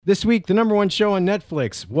This week, the number one show on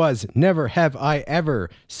Netflix was Never Have I Ever,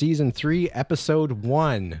 Season 3, Episode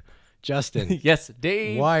 1. Justin. Yes,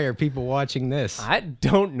 Dave. Why are people watching this? I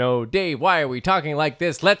don't know, Dave. Why are we talking like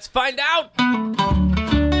this? Let's find out.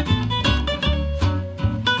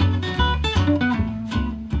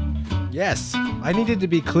 Yes, I needed to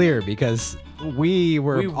be clear because we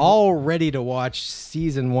were all ready to watch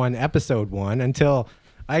Season 1, Episode 1 until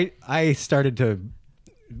I started to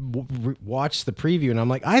watch the preview and I'm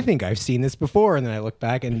like, I think I've seen this before. And then I look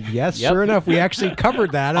back and yes, sure enough, we actually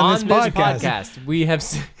covered that on this podcast. We have...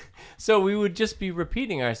 So we would just be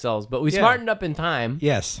repeating ourselves, but we smartened up in time.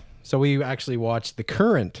 Yes. So we actually watched the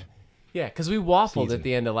current. Yeah, because we waffled at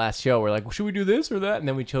the end of last show. We're like, should we do this or that? And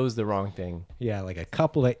then we chose the wrong thing. Yeah, like a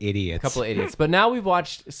couple of idiots. But now we've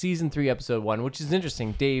watched Season 3, Episode 1, which is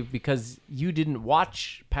interesting, Dave, because you didn't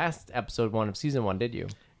watch past Episode 1 of Season 1, did you?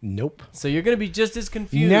 Nope. So you're going to be just as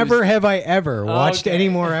confused. Never have I ever watched any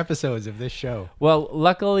more episodes of this show. Well,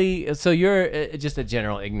 luckily, so you're just a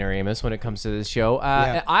general ignoramus when it comes to this show.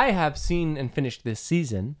 I have seen and finished this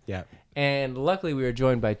season. Yeah. And luckily, we are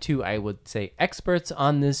joined by two, I would say, experts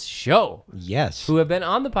on this show. Yes. Who have been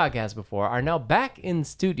on the podcast before, are now back in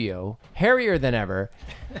studio, hairier than ever.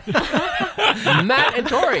 Matt and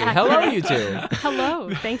Tori, hello, you two. Hello.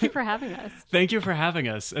 Thank you for having us. Thank you for having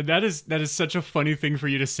us. And that is such a funny thing for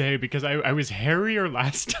you to say because I was hairier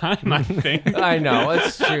last time, I think. I know,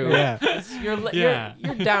 it's true. Yeah.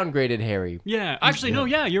 You're downgraded hairy. Yeah. Actually, no,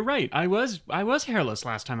 yeah, you're right. I was hairless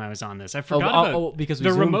last time I was on this. I forgot about because we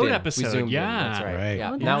the remote in. episode. We zoomed yeah. in. That's right. Right.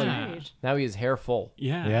 Yeah. Oh, Now he is hairful.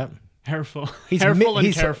 Yeah. Yep. Hairful. He's hairful and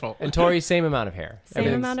he's- careful. And Tori, same amount of hair.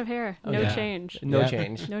 Same amount of hair. No yeah. change. No Yeah.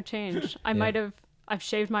 change. No change. I've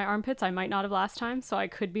shaved my armpits. I might not have last time, so I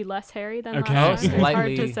could be less hairy than Okay. last time. It's hard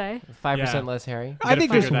Slightly. to say. 5% Yeah. less hairy. I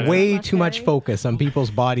think there's figure that way out. too much focus on people's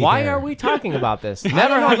body Why hair. are we talking about this?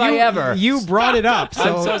 Never have I ever. You brought it up.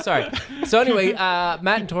 So. I'm so sorry. So anyway,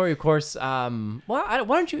 Matt and Tori, of course. Why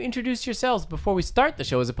don't you introduce yourselves before we start the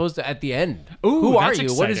show, as opposed to at the end? Ooh, Who are that's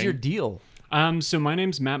you? What is exciting. your deal? So my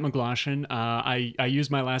name's Matt McGloshin. I use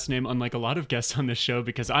my last name unlike a lot of guests on this show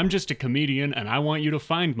because I'm just a comedian and I want you to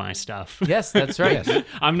find my stuff. Yes, that's right. Yes.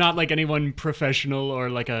 I'm not like anyone professional or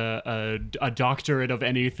like a doctorate of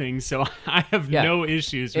anything, so I have no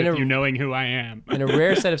issues with you knowing who I am. In a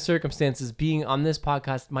rare set of circumstances, being on this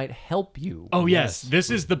podcast might help you. Oh yes, this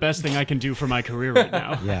is the best thing I can do for my career right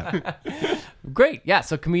now. Yeah. Great. Yeah,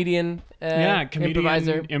 so comedian,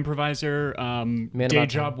 comedian, improviser. day about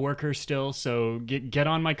job worker still, so get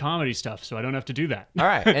on my comedy stuff so I don't have to do that. All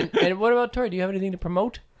right. And what about Tori? Do you have anything to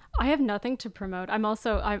promote? I have nothing to promote.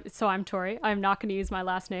 I'm Tori. I'm not going to use my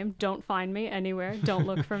last name. Don't find me anywhere. Don't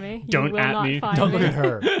look for me. Don't you will at not me. Find Don't me. look at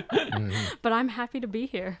her. But I'm happy to be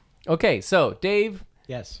here. Okay, so Dave,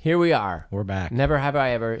 Yes. here we are. We're back. Never have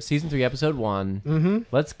I ever. Season 3, Episode 1. Mm-hmm.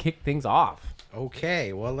 Let's kick things off.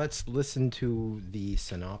 Okay. Well, let's listen to the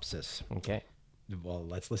synopsis. Okay. Well,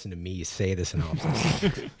 let's listen to me say the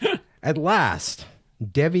synopsis. At last,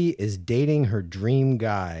 Devi is dating her dream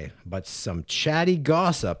guy, but some chatty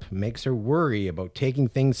gossip makes her worry about taking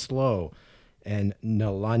things slow, and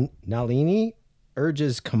Nalini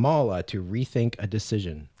urges Kamala to rethink a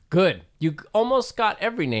decision. Good. You almost got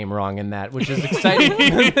every name wrong in that, which is exciting.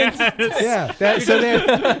 Yeah,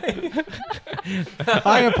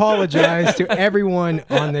 I apologize to everyone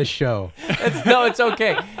on this show. It's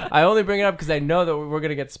okay. I only bring it up because I know that we're going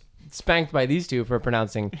to get spanked by these two for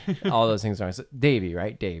pronouncing all those things wrong. So, Davy,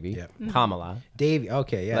 right? Davy. Yep. Kamala. Dave,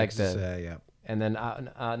 okay, yeah. Like yeah. And then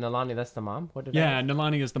Nalani, that's the mom? What did Yeah,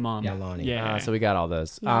 Nalani is the mom. Nalani. Yeah. So we got all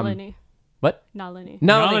those. Nalini. What? Nalini.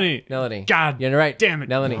 Nalini. God You're right. damn it.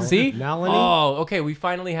 Nalini. See? Nalini? Oh, okay. We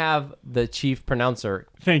finally have the chief pronouncer,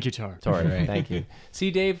 Thank you, Tor. Tori. Thank you. See,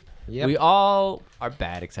 Dave? Yep. We all are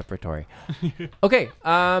bad except for Tori. Okay.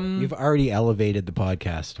 You've already elevated the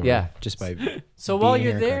podcast. Tori, Yeah. Just by So while being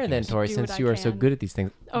you're here, there, then, Tori, Do since what you I are so can. good at these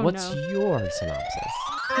things, Oh, what's no. your synopsis?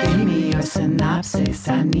 Give me your synopsis,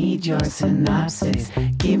 I need your synopsis.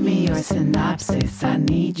 Give me your synopsis, I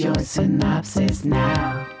need your synopsis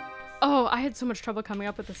now. Oh, I had so much trouble coming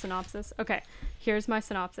up with the synopsis. Okay, here's my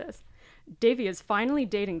synopsis. Davy is finally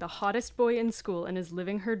dating the hottest boy in school and is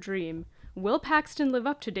living her dream. Will Paxton live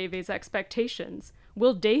up to Davy's expectations?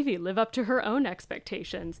 Will Davy live up to her own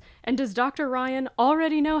expectations? And does Dr. Ryan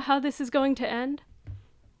already know how this is going to end?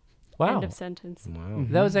 Wow. End of sentence.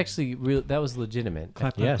 That was actually real. That was legitimate.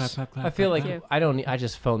 Clap, Yes. clap, clap, clap, I feel like Thank you. I don't. I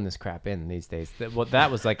just phone this crap in these days. That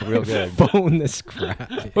was like real good. phone this crap.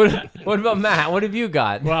 What about Matt? What have you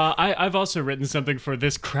got? Well, I've also written something for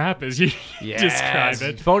this crap as you describe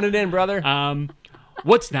it. Phone it in, brother.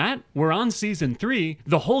 What's that? We're on season 3.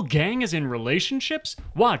 The whole gang is in relationships?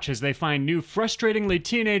 Watch as they find new, frustratingly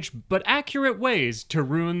teenage but accurate ways to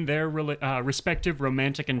ruin their respective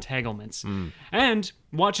romantic entanglements. And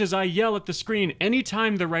watch as I yell at the screen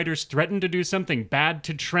anytime the writers threaten to do something bad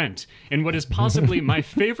to Trent in what is possibly my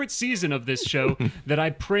favorite season of this show that I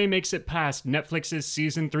pray makes it past Netflix's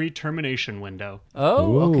season 3 termination window.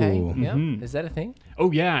 Oh, okay. Ooh. Yeah. Is that a thing? Oh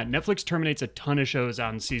yeah, Netflix terminates a ton of shows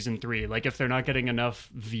on season 3. Like if they're not getting enough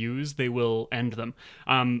views, they will end them.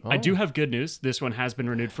 I do have good news. This one has been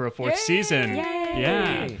renewed for a 4th season.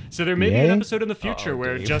 Yeah. So there may be an Yay. episode in the future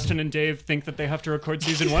where Justin and Dave think that they have to record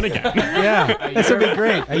season 1 again. Yeah, this would be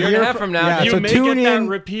great. A year and a half from now. Yeah, You so may tune get that in.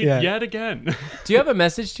 repeat yeah. yet again. Do you have a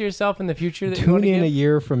message to yourself in the future that you want Tune to in a give?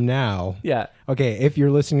 year from now. Yeah. Okay, if you're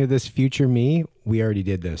listening to this future me, we already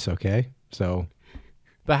did this, okay? So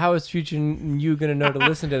But how is future you going to know to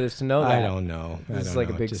listen to this to know that? I don't know. This is like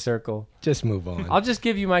a big circle. Just move on. I'll just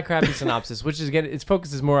give you my crappy synopsis, which is again, it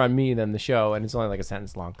focuses more on me than the show, and it's only like a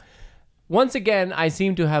sentence long. Once again, I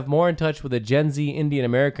seem to have more in touch with a Gen Z Indian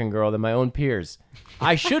American girl than my own peers.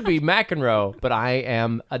 I should be McEnroe, but I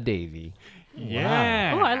am a Davy.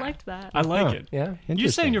 Yeah. Oh, I liked that. I like Huh. it. Yeah? You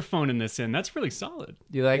Interesting. saying you're phoning this in. That's really solid.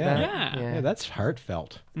 Do you like Yeah. that? Yeah. Yeah, that's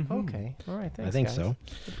heartfelt. Okay. All right. Thanks, I think guys. so.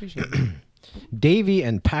 Appreciate it. Davy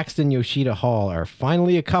and Paxton Yoshida Hall are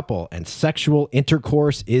finally a couple, and sexual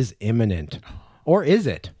intercourse is imminent. Or is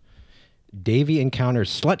it? Davy encounters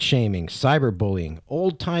slut-shaming, cyberbullying,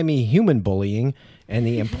 old-timey human bullying, and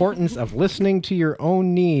the importance of listening to your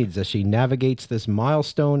own needs as she navigates this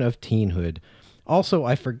milestone of teenhood. Also,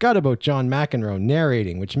 I forgot about John McEnroe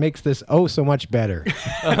narrating, which makes this oh so much better.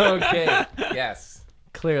 Okay. Yes.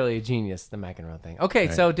 Clearly a genius, the McEnroe thing. Okay,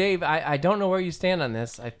 so Dave, I don't know where you stand on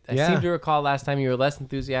this. I Yeah. seem to recall last time you were less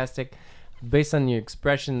enthusiastic. Based on your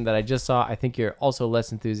expression that I just saw, I think you're also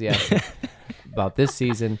less enthusiastic about this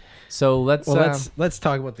season. So let's Let's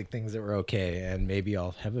talk about the things that were okay, and maybe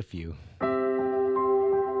I'll have a few.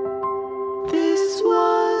 This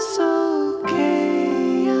was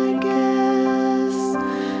okay, I guess.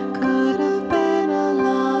 Could have been a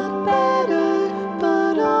lot better,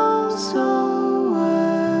 but also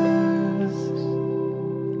worse.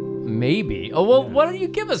 maybe. Oh well, why don't you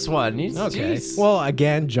give us one? Okay. Jeez. Well,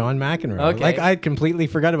 again, John McEnroe. Okay. Like I completely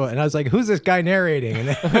forgot about it. And I was like, who's this guy narrating? And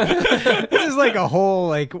this is like a whole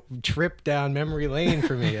like trip down memory lane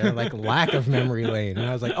for me, like lack of memory lane. And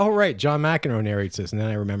I was like, oh right, John McEnroe narrates this. And then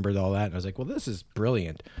I remembered all that. And I was like, well, this is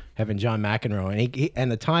brilliant having John McEnroe. And he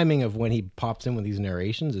and the timing of when he pops in with these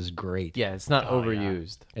narrations is great. yeah, it's not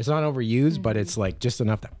overused. It's not overused, but it's like just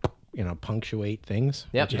enough to, punctuate things.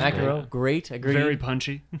 Yep, which is great. McEnroe, great. Agreed. Very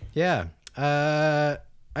punchy. Yeah. I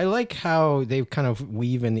like how they kind of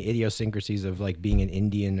weave in the idiosyncrasies of like being an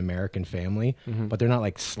Indian American family, but they're not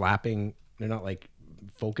like slapping, they're not like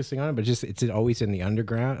focusing on it, but just it's always in the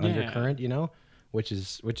undercurrent, which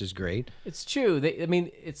is great. It's true. I mean,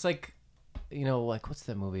 it's like, like what's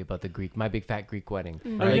that movie about the Greek? My Big Fat Greek Wedding. Oh,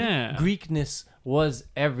 Like, yeah. Greekness was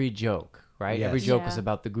every joke, right? Yes. Every joke was Yeah.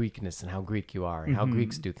 about the Greekness and how Greek you are and how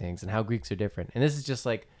Greeks do things and how Greeks are different. And this is just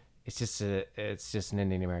like, it's just an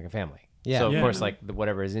Indian American family. Yeah. So of Yeah. course, like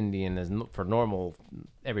whatever is Indian is for normal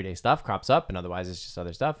everyday stuff crops up, and otherwise it's just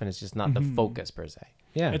other stuff, and it's just not the focus per se.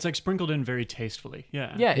 Yeah. It's like sprinkled in very tastefully.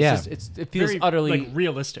 Yeah. Yeah, it's Yeah. just it feels Very, utterly like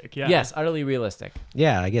realistic. Yeah. yes, utterly realistic.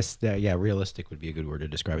 Yeah, I guess realistic would be a good word to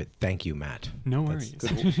describe it. Thank you, Matt. No worries.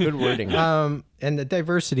 Good wording. And the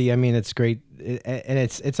diversity, I mean, it's great, and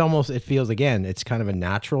it's almost, it feels, again, it's kind of a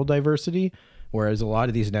natural diversity. Whereas a lot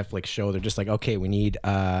of these Netflix shows, they're just like, okay, we need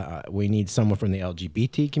someone from the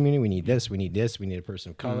LGBT community. We need this. We need a person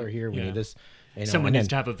of color here. We yeah. need this. Someone and needs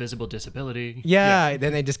to then- have a visible disability. Yeah,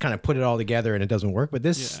 then they just kind of put it all together and it doesn't work. But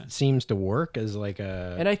this Yeah. seems to work as like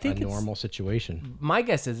And I think a it's- normal situation. My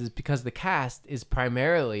guess is because the cast is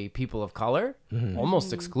primarily people of color,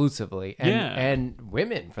 almost exclusively, and Yeah. and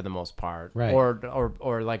women for the most part, Right.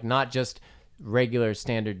 or like not just regular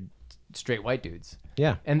standard straight white dudes.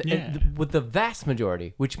 Yeah. And, Yeah. and with the vast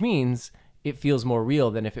majority, which means it feels more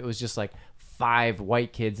real than if it was just like 5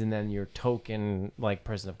 white kids and then your token like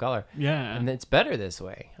person of color. Yeah. And it's better this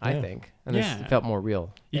way, I think. And Yeah. this felt more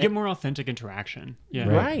real. You get more authentic interaction. Yeah.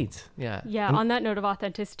 Right. Yeah. Yeah, on that note of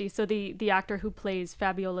authenticity, so the actor who plays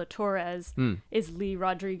Fabiola Torres is Lee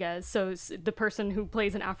Rodriguez. So the person who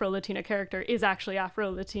plays an Afro-Latina character is actually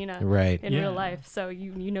Afro-Latina Right. in Yeah. real life. So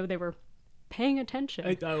you know they were paying attention.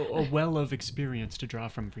 A well of experience to draw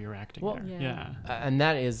from for your acting Well, there. yeah. Yeah. And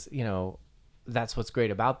that is, that's what's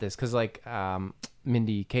great about this, because like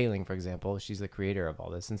Mindy Kaling, for example, she's the creator of all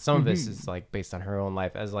this, and some of this is like based on her own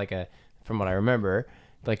life as like from what I remember,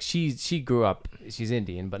 like she grew up, she's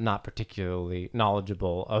Indian, but not particularly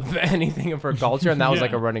knowledgeable of anything of her culture, and that was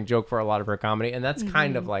like a running joke for a lot of her comedy, and that's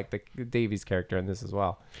kind of like the Davy's character in this as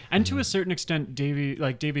well. And to a certain extent,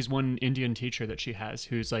 Davy's one Indian teacher that she has,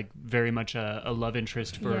 who's like very much a love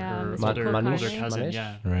interest for her Mr. older Manish. cousin. Manish?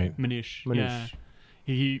 Yeah, Right. Manish. Manish. Yeah.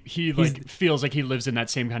 He like feels like he lives in that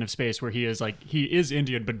same kind of space where he is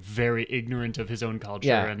Indian but very ignorant of his own culture,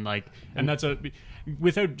 Yeah. and that's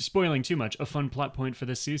without spoiling too much, a fun plot point for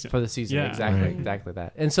this season. Yeah. Exactly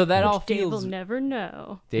that. And so that Which all Dave will feels never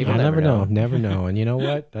know. Dave I'll will never know. And you know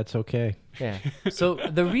what? That's okay. Yeah. So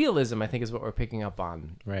the realism, I think, is what we're picking up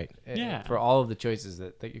on. Right. Yeah. For all of the choices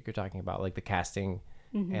that you're talking about, like the casting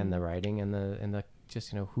and the writing and the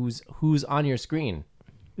just who's on your screen.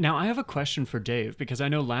 Now I have a question for Dave, because I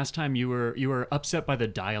know last time you were upset by the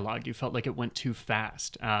dialogue. You felt like it went too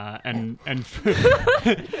fast, and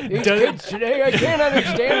These kids today, I can't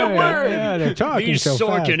understand a word. Yeah, they're talking these so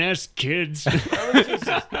fast. Sorkin-esque kids.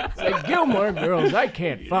 It's like Gilmore Girls. I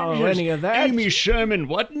can't follow any of that. Amy Sherman,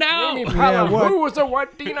 what now? Amy Poehler, what? who was a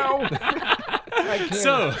what? Do you know? I can't.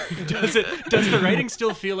 So, does the writing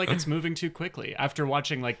still feel like it's moving too quickly after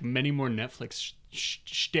watching like many more Netflix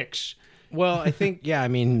shticks? Well, I think,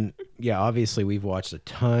 obviously we've watched a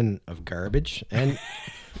ton of garbage, and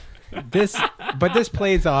this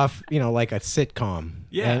plays off, like a sitcom.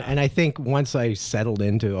 Yeah. And I think once I settled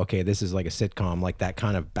into, okay, this is like a sitcom, like that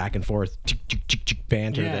kind of back and forth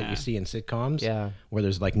banter that Yeah. you see in sitcoms, Yeah. where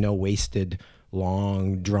there's like no wasted,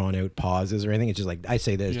 long, drawn out pauses or anything. It's just like, I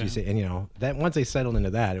say this, Yeah. you say, and that once I settled into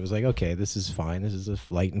that, it was like, okay, this is fine. This is a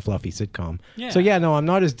light and fluffy sitcom. Yeah. So no, I'm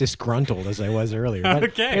not as disgruntled as I was earlier. But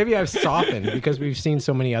Okay. maybe I've softened because we've seen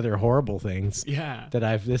so many other horrible things. Yeah.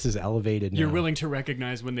 That this is elevated now. You're willing to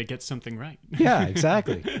recognize when they get something right. Yeah,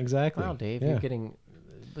 exactly. Wow, Dave, Yeah. you're getting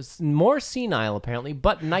more senile apparently,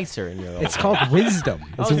 but nicer in your. It's called wisdom.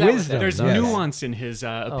 It's is that what wisdom. There's Yes. nuance in his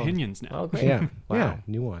opinions now. Oh, great. Yeah, Wow. yeah,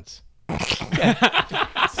 nuance.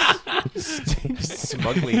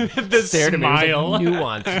 Smugly The stared at me. It was smile. like,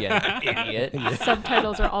 nuance, you idiot.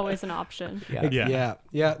 Subtitles are always an option. Yeah.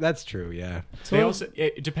 Yeah, that's true. Yeah. They also,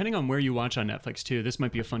 depending on where you watch on Netflix too, this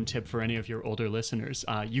might be a fun tip for any of your older listeners.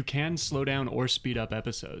 You can slow down or speed up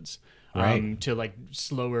episodes. Right. To like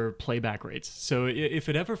slower playback rates. So if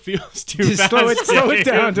it ever feels too Just fast, slow it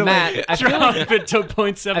down to Matt, I feel like drop it to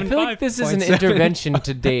 0.75. I feel like this is an intervention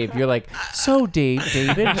to Dave. You're like, so David,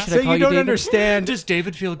 should so I call you you don't David? understand. Does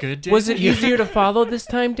David feel good, Dave? Was it easier to follow this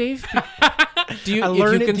time, Dave? Do you, I if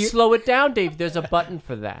learned you it- can do you- slow it down, Dave, there's a button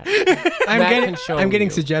for that. I'm Matt getting, can show I'm getting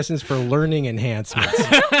you. suggestions for learning enhancements,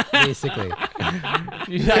 basically.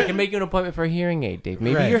 I can make you an appointment for a hearing aid, Dave.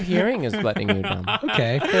 Maybe Right. your hearing is letting you down.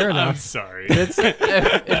 Okay, fair I'm enough. sorry. It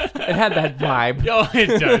had that vibe. Oh,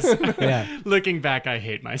 it does. Yeah. Looking back, I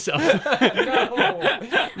hate myself.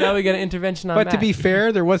 Now we got an intervention on But to Matt. be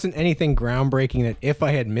fair, there wasn't anything groundbreaking that if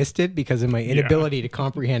I had missed it because of my inability to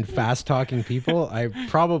comprehend fast-talking people, I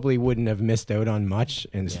probably wouldn't have missed out on much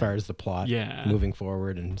as far as the plot Yeah. moving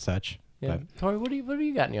forward and such. Yeah. But Tori, what do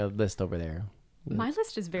you got in your list over there? My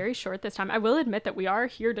list is very short this time. I will admit that we are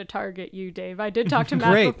here to target you, Dave. I did talk to Matt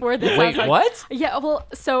Great. before this. I Wait, was like, what? Yeah, well,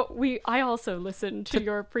 so I also listened to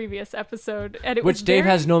your previous episode, and it was Which Dave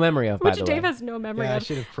very- has no memory of, by which the Dave way. has no memory Yeah, I of.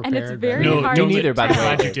 should have And it's prepared very better. No, hard don't Me neither, by the I'm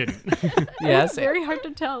way. glad you didn't. Yes. It's very hard to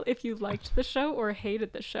tell if you liked the show or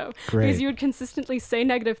hated the show. Great. Because you would consistently say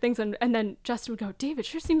negative things, and then Justin would go, Dave, it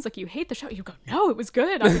sure seems like you hate the show. You go, no, it was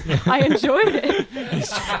good. I enjoyed it.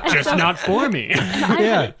 Just not for me. I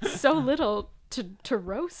Yeah. had so little to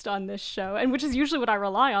roast on this show, and which is usually what I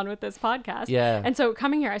rely on with this podcast. Yeah. And so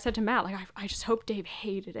coming here, I said to Matt, like, I just hope Dave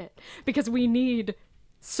hated it, because we need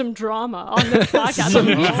some drama on this podcast. Some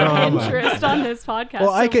We need some drama. interest on this podcast.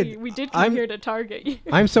 Well, I So could- we did come I'm- here to target you.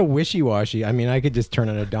 I'm so wishy-washy. I mean, I could just turn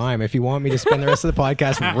on a dime. If you want me to spend the rest of the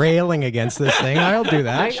podcast railing against this thing, I'll do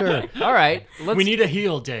that. Sure. All right. Let's We need a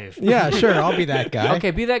heel, Dave. Yeah, sure. I'll be that guy.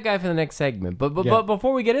 Okay, be that guy for the next segment. But Yeah.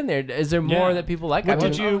 before we get in there, is there more Yeah. that people like? What I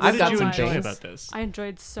did mean, you, I've what got did you some enjoy things. about this? I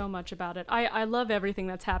enjoyed so much about it. I love everything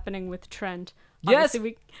that's happening with Trent. Yes,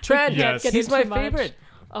 Obviously, Trent. we can't Yes. get He's into my much. favorite.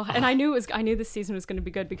 Oh, and I knew this season was going to be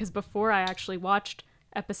good, because before I actually watched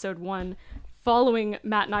episode 1, following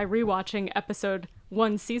Matt and I rewatching episode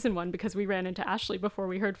 1, season 1, because we ran into Ashley before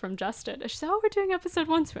we heard from Justin. She said, "Oh, we're doing episode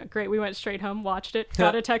 1." So we went, great. We went straight home, watched it,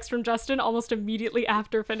 got a text from Justin almost immediately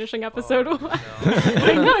after finishing episode 1.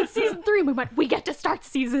 Like, no, it's season 3. And we went, we get to start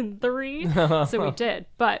season 3. So we did.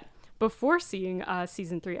 But before seeing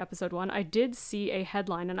season 3, episode 1, I did see a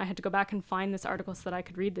headline, and I had to go back and find this article so that I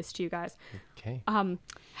could read this to you guys. Okay.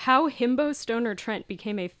 How Himbo Stoner Trent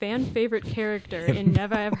became a fan favorite character in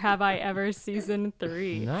Never Have I Ever season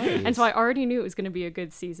 3. Nice. And so I already knew it was going to be a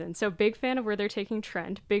good season. So big fan of where they're taking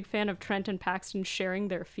Trent. Big fan of Trent and Paxton sharing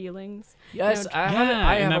their feelings. Yes, You know,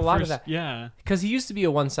 I in have a that lot first- of that. Yeah. Because he used to be a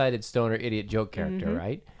one-sided stoner idiot joke character,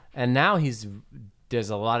 right? And now there's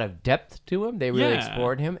a lot of depth to him. They really Yeah.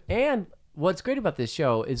 explored him. And what's great about this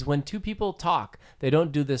show is when two people talk, they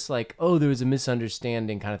don't do this like, oh, there was a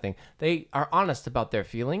misunderstanding kind of thing. They are honest about their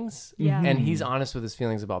feelings. Yeah. And he's honest with his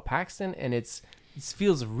feelings about Paxton, and it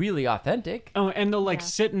feels really authentic. Oh, and they'll Yeah.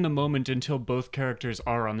 sit in the moment until both characters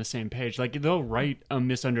are on the same page. Like they'll write a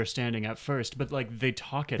misunderstanding at first, but like they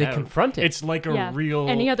talk it They out. confront it. It's like a yeah. real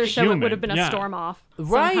Any other show, human. it would have been a Yeah. storm off.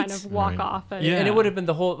 Right. Some kind of walk off. Yeah. And it would have been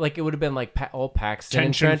the whole, like, it would have been like all Paxton and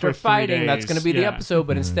Tension Trent for are 3 fighting. That's days. going to be the Yeah. episode.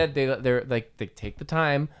 But instead, they're like, they take the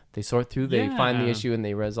time, they sort through, they find the Yeah. issue, and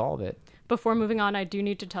they resolve it. Before moving on, I do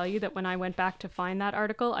need to tell you that when I went back to find that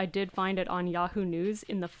article, I did find it on Yahoo News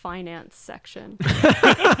in the finance section.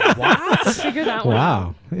 What? Figure that one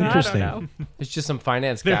out. Wow, interesting. I don't know. It's just some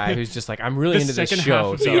finance guy who's just like, I'm really The into this second half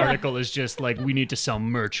show. of the So. article is just like, we need to sell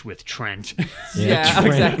merch with Trent. Yeah, Trent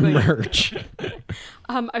exactly. Merch.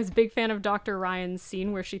 I was a big fan of Dr. Ryan's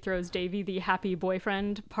scene where she throws Davy the happy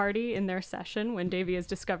boyfriend party in their session when Davy is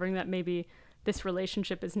discovering that maybe this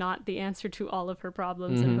relationship is not the answer to all of her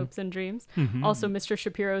problems and hopes and dreams. Also, Mr.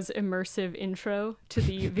 Shapiro's immersive intro to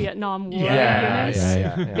the Vietnam War Yeah, units.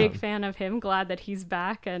 yeah. Big fan of him. Glad that he's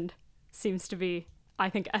back and seems to be, I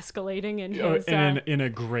think, escalating in Oh, his... in a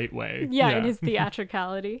great way. in his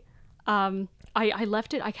theatricality. I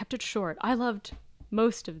left it. I kept it short. I loved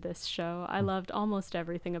most of this show. I loved almost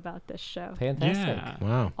everything about this show. Fantastic. Yeah.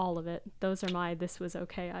 Wow. All of it. Those are my this was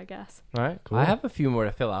okay, I guess. All right. I have a few more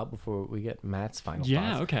to fill out before we get Matt's final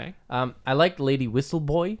Yeah, thoughts. okay. I liked Lady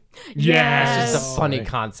Whistleboy. Yes. It's a funny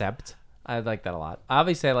concept. I like that a lot.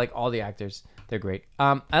 Obviously, I like all the actors. They're great.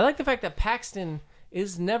 I like the fact that Paxton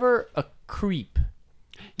is never a creep.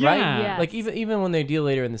 Right? Yeah. Yes. Like even when they deal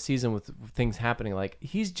later in the season with things happening, like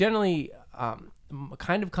he's generally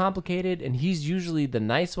kind of complicated, and he's usually the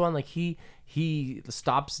nice one. Like he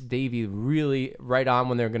stops Davy really right on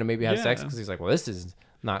when they're gonna maybe have sex Yeah. because he's like, well, this is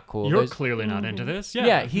not cool. You're There's- clearly not into this.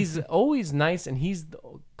 yeah, he's always nice, and he's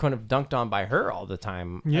kind of dunked on by her all the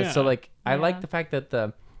time. And Yeah. so like I like Yeah. the fact that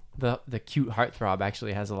the cute heartthrob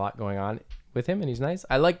actually has a lot going on with him, and he's nice.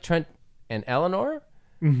 I like Trent and Eleanor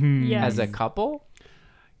Yes. as a couple.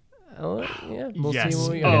 Yeah, we'll yes. see.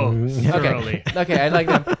 When we, Oh, okay. thoroughly. Okay, I like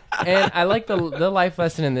them, and I like the life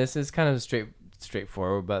lesson in this is kind of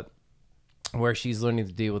straightforward, but where she's learning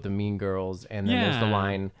to deal with the mean girls, and then there's the Yeah.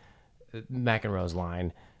 line, McEnroe's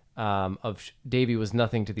line, of Davy was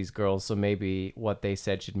nothing to these girls, so maybe what they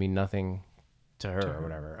said should mean nothing to her or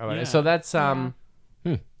whatever. Yeah. So that's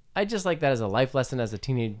I just like that as a life lesson as a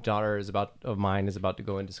teenage daughter of mine is about to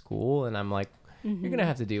go into school, and I'm like, you're gonna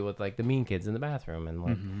have to deal with like the mean kids in the bathroom, and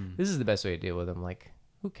like this is the best way to deal with them. Like,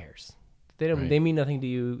 who cares? They mean nothing to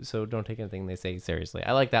you, so don't take anything they say seriously.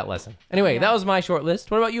 I like that lesson. Anyway, that was my short list.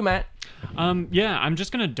 What about you, Matt? Yeah, I'm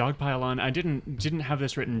just gonna dogpile on. I didn't have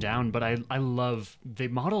this written down, but I love they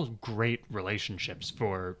model great relationships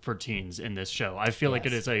for teens in this show. I feel like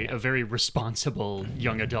it is a very responsible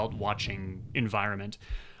young adult watching environment.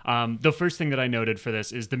 The first thing that I noted for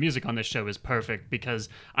this is the music on this show is perfect because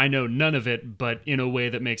I know none of it, but in a way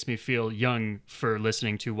that makes me feel young for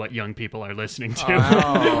listening to what young people are listening to.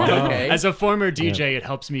 Oh, okay. As a former DJ, it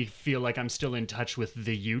helps me feel like I'm still in touch with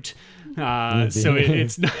the Ute. So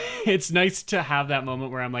it's nice to have that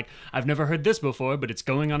moment where I'm like, I've never heard this before, but it's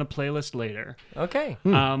going on a playlist later. Okay.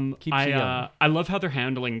 Keeps you young. I love how they're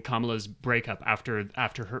handling Kamala's breakup after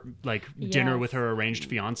her dinner Yes. with her arranged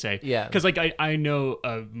fiance. Yeah. Because I know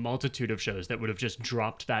a multitude of shows that would have just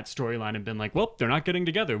dropped that storyline and been like, well, they're not getting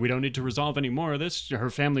together. We don't need to resolve any more of this. Her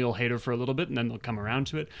family will hate her for a little bit and then they'll come around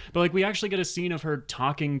to it. But like we actually get a scene of her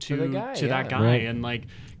talking to the guy, that yeah. guy Right. and like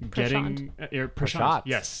getting Prashant. Prashant.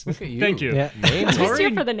 Yes. Look at you. Thank you. Yeah. Names. Just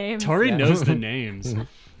here for the names. Tori knows the names.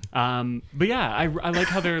 But yeah, I like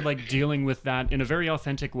how they're like dealing with that in a very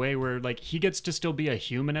authentic way where like he gets to still be a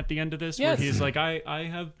human at the end of this Yes. where he's like, I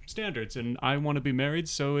have standards and I want to be married.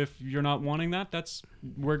 So if you're not wanting that,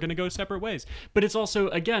 we're going to go separate ways. But it's also,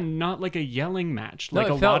 again, not like a yelling match. No, Like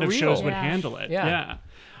it a felt lot of real. shows would Yeah. handle it. Yeah.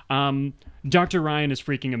 Dr. Ryan is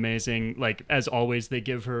freaking amazing. Like as always, they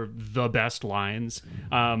give her the best lines.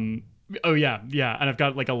 Oh yeah, and I've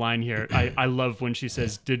got like a line here. I love when she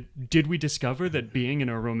says, "Did we discover that being in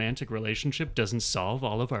a romantic relationship doesn't solve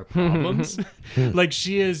all of our problems?" Like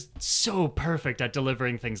she is so perfect at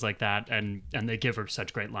delivering things like that, and they give her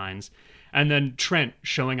such great lines. And then Trent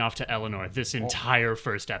showing off to Eleanor this entire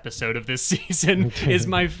first episode of this season is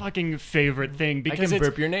my fucking favorite thing I because can it's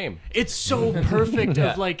burp your name. it's so perfect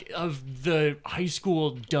of the high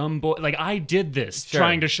school dumb boy. Like I did this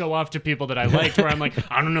trying to show off to people that I liked, where I'm like,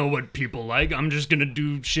 I don't know what people like. I'm just gonna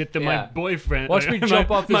do shit that my boyfriend, Watch me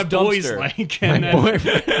jump off this my boys dumpster. like. And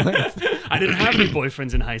I didn't have any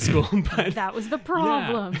boyfriends in high school, but That was the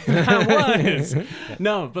problem. that was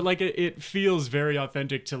no, but like it feels very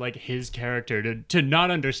authentic to like his character to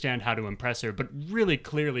not understand how to impress her, but really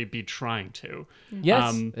clearly be trying to.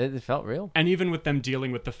 Yes, it felt real. And even with them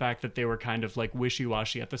dealing with the fact that they were kind of like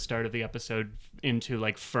wishy-washy at the start of the episode into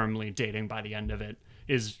like firmly dating by the end of it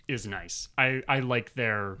is nice. I like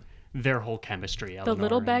their whole chemistry. The Eleanor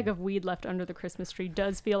little bag of weed left under the Christmas tree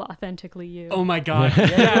does feel authentically you. Oh my god.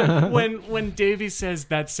 Yeah. When Davy says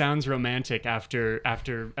that sounds romantic after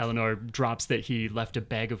Eleanor drops that he left a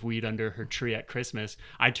bag of weed under her tree at Christmas,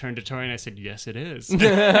 I turned to Tori and I said, "Yes, it is." and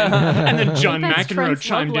then John That's McEnroe Trent's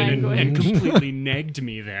chimed love in and language. completely negged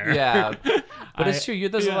me there. Yeah, but it's true.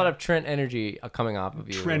 There's a yeah. lot of Trent energy coming off of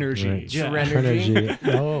you. Trenergy. Right. Yeah. Trenergy.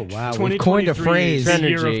 Oh wow, we've coined a 2023 phrase. is the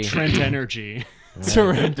year Trenergy. of Trent energy.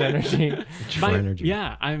 Trent energy. Trenergy.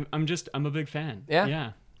 Yeah, I'm a big fan. Yeah.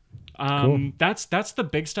 Yeah. That's the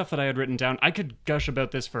big stuff that I had written down. I could gush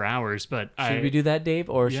about this for hours, but Should we do that, Dave,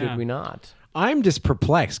 or Yeah. should we not? I'm just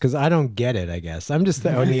perplexed because I don't get it. I guess I'm just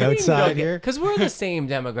on the outside here. Because we're the same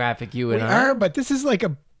demographic, you We and I. are, but this is like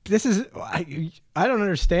I don't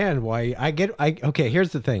understand why okay, here's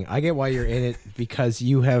the thing. I get why you're in it because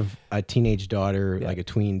you have a teenage daughter, like a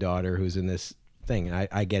tween daughter who's in this thing.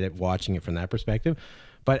 I get it watching it from that perspective.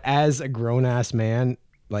 But as a grown ass man,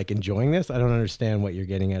 like enjoying this, I don't understand what you're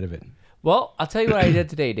getting out of it. Well, I'll tell you what I did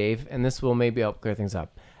today, Dave, and this will maybe help clear things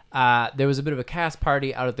up. There was a bit of a cast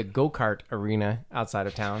party out at the go-kart arena outside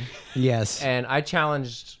of town, Yes. and I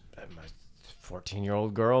challenged my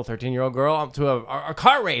 14-year-old girl, 13-year-old girl up to a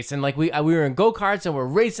car race, and like we were in go-karts and we're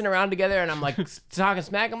racing around together, and I'm like talking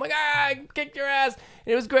smack. I'm like, I kicked your ass.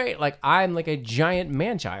 And it was great. Like I'm like a giant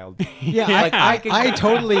man-child. Yeah, Like, I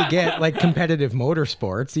totally get like competitive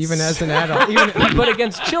motorsports, even as an adult. Even, but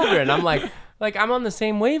against children, I'm like I'm on the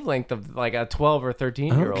same wavelength of like a 12 or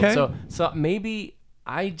 13-year-old. Okay. So maybe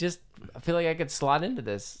I feel like I could slot into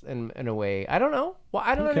this in a way. I don't know. Well,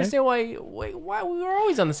 I don't understand why we were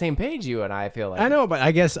always on the same page, you and I feel like. I know, but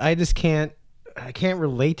I guess I just can't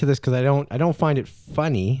relate to this because I don't find it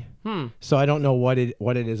funny. So I don't know what it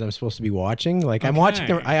is I'm supposed to be watching. Like I'm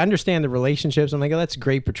watching, I understand the relationships. I'm like, oh, that's a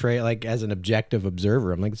great portrayal. Like as an objective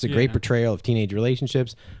observer, I'm like, it's a great portrayal of teenage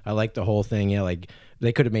relationships. I like the whole thing. Yeah, like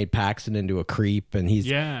they could have made Paxton into a creep, and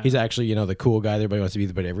he's actually the cool guy that everybody wants to be,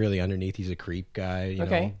 but really underneath he's a creep guy. You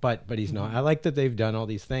know? But he's not. I like that they've done all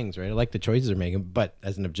these things, right? I like the choices they're making, but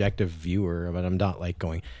as an objective viewer, but I'm not like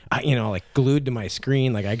going, like glued to my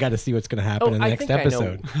screen. Like I got to see what's going to happen in the next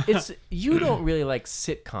episode. I know. It's you don't really like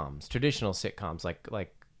sitcoms, traditional sitcoms,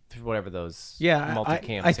 like whatever those. Yeah,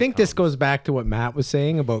 multicam. I think this sitcoms. goes back to what Matt was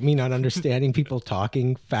saying about me not understanding people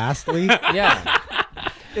talking fastly. Yeah.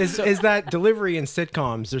 Is that delivery in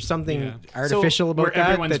sitcoms? There's something artificial about where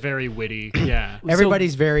that. everyone's that very witty. Yeah.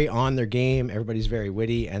 everybody's very on their game. Everybody's very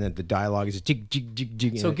witty, and that the dialogue is jig jig jig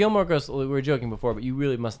jig. So Gilmore Girls, we were joking before, but you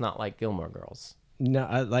really must not like Gilmore Girls. No,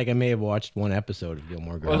 I may have watched one episode of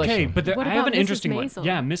Gilmore Girls. like- Okay, but What I have about an Mrs. interesting one. Maisel?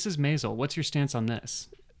 Yeah, Mrs. Maisel. What's your stance on this?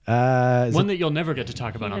 Is One that you'll never get to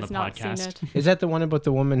talk about He on the has not seen podcast. it. is that the one about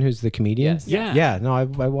the woman who's the comedian? Yes. Yeah. Yeah. No, I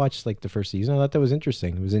watched like the first season. I thought that was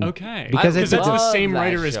interesting. It was Okay. because I it's that's the love same that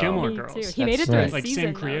writer as show. Gilmore Me Girls. too. He made it through right. a Like season.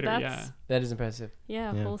 same creator, though. yeah. That is impressive.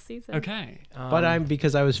 Yeah, whole season. Okay. But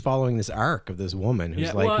because I was following this arc of this woman who's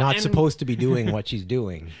Yeah, like well, not and- supposed to be doing what she's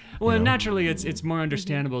doing. Well, naturally, it's more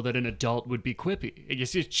understandable that an adult would be quippy. You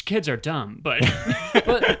see, kids are dumb, but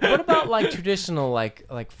But what about like traditional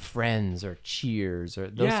like Friends or Cheers or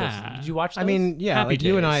those? Yeah. Sorts? Did you watch those? I mean, yeah, Happy like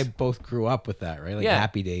you and I Days. both grew up with that, right? Like Yeah.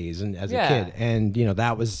 Happy Days, and as Yeah. a kid, and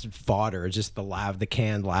that was fodder, just the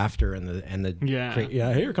canned laughter, and the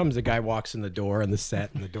Yeah. Here comes the guy walks in the door, and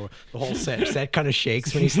the whole set kind of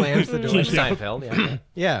shakes when he slams the door. Seinfeld.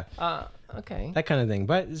 Yeah. Yeah, Okay. that kind of thing.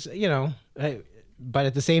 But but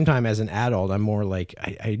at the same time, as an adult, I'm more like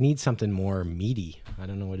I need something more meaty. I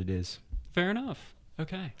don't know what it is. fair enough.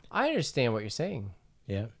 Okay. I understand what you're saying.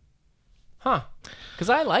 Yeah. Huh? Because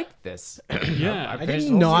I liked this. Yeah. I finished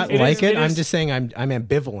didn't the whole not season. like It it. is- I'm just saying I'm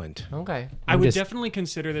ambivalent. Okay. I would just- definitely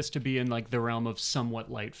consider this to be in like the realm of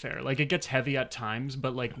somewhat light fare. Like it gets heavy at times,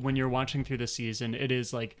 but like when you're watching through the season, it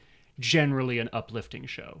is like generally an uplifting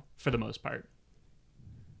show for the most part.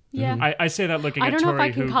 Yeah. I say that looking I at don't know if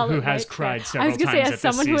I Tori, can call who it has light cried fare. several I was gonna times say, at as this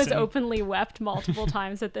someone who has season. openly wept multiple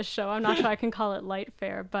times at this show, I'm not sure I can call it light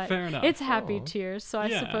fare, but Fair enough. it's happy tears. So I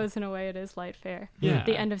Yeah. suppose in a way it is light fare. Yeah.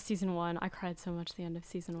 The end of season 1, I cried so much. The end of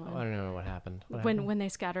season 1, I don't know what happened. What when happened? when they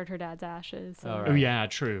scattered her dad's ashes. Oh, and- Oh yeah,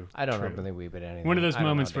 true. I don't true. openly weep at anything. One of those I don't know,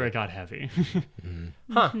 moments where it Dave. got heavy.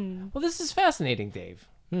 Huh. Well, this is fascinating, Dave.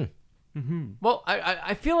 Well,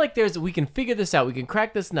 I feel like we can figure this out. We can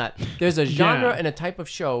crack this nut. There's a genre Yeah. and a type of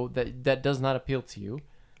show that does not appeal to you,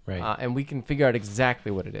 Right. and we can figure out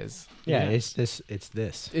exactly what it is. yeah, yeah. it's this. It's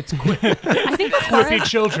this. It's quick. I think as far Quippy as,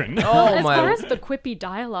 children. Oh as my! far as the quippy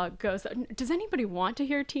dialogue goes, does anybody want to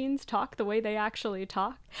hear teens talk the way they actually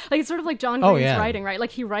talk? Like it's sort of like John Oh, Green's yeah. writing, right?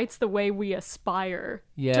 Like he writes the way we aspire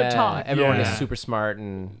yeah, to talk. everyone Yeah. is super smart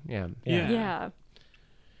and yeah. Yeah.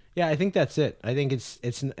 Yeah, I think that's it. I think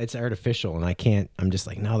it's artificial, and I'm just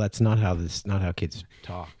like, no, that's not how kids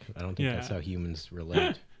talk. I don't think Yeah. that's how humans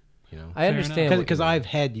relate. You know, I understand what you because mean. I've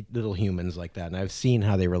had little humans like that, and I've seen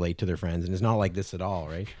how they relate to their friends, and it's not like this at all,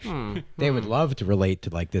 right? They would love to relate to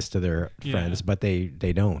like this to their Yeah. friends, but they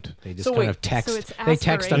don't. They just So kind wait, of text. so it's They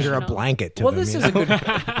text under a aspirational. blanket to Well, them. this you is a know?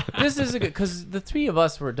 good. This is a good because the three of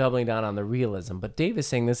us were doubling down on the realism, but Dave is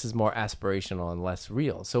saying this is more aspirational and less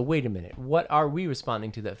real. So wait a minute, what are we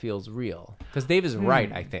responding to that feels real? Because Dave is right,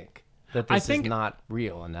 I think that I this think- is not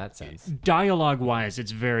real in that sense. Dialogue wise,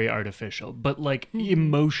 it's very artificial, but like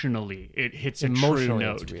emotionally, it hits a true Emotionally,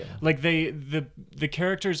 it's note. real. Like the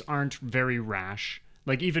characters aren't very rash.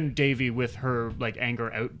 Like even Davy with her like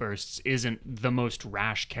anger outbursts isn't the most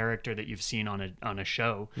rash character that you've seen on a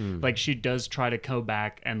show. Like she does try to go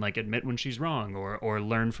back and like admit when she's wrong or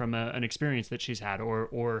learn from an experience that she's had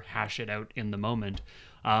or hash it out in the moment.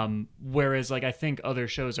 Whereas like I think other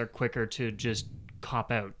shows are quicker to just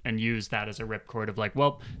cop out and use that as a ripcord of like,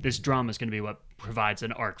 well, this drama is going to be what provides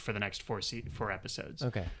an arc for the next four episodes.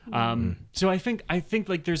 Okay. So I think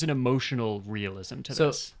like there's an emotional realism to So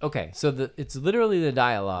this. okay, so it's literally the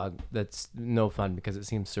dialogue that's no fun because it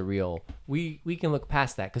seems surreal. We can look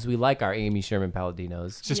past that because we like our Amy Sherman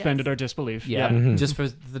Paladinos. Suspended our disbelief. Yeah, just for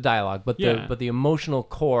the dialogue, but Yeah. the emotional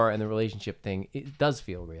core and the relationship thing, it does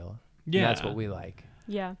feel real. And Yeah. that's what we like.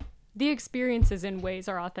 Yeah. The experiences in ways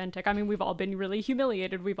are authentic. I mean, we've all been really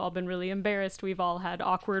humiliated. We've all been really embarrassed. We've all had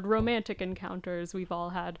awkward romantic encounters. We've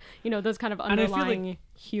all had, those kind of I feel like- underlying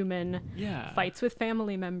human Yeah. fights with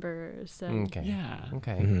family members. And Okay. Yeah.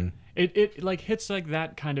 Okay. It like hits like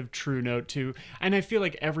that kind of true note too. And I feel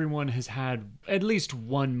like everyone has had at least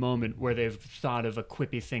one moment where they've thought of a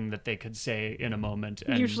quippy thing that they could say in a moment.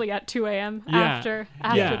 And Usually at 2 a.m. Yeah. after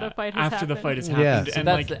Yeah. the fight has after the happened. fight has Yeah. happened. So And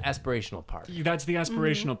that's like the aspirational part. that's the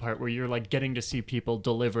aspirational part where you're like getting to see people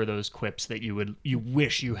deliver those quips that you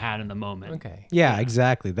wish you had in the moment. Okay. Yeah,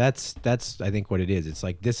 exactly. That's I think what it is. It's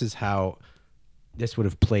like this is how this would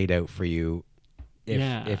have played out for you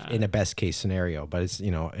if in a best case scenario. But it's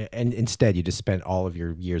and instead you just spent all of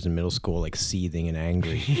your years in middle school like seething and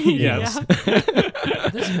angry. Yes.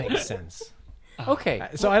 This makes sense. Okay.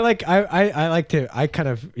 So I like I kind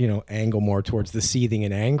of angle more towards the seething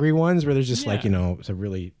and angry ones where there's just like Yeah. it's a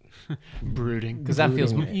really Brooding. Because that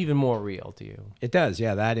feels even more real to you. it does,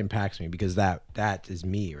 yeah, that impacts me because that is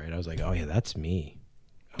me, right? I was like, oh yeah, that's me.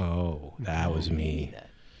 Oh, that was me.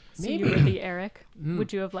 So you were the Eric.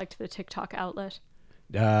 Would you have liked the TikTok outlet?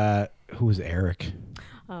 Who was Eric?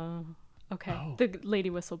 Okay. The lady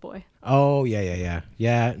whistle boy. Oh yeah,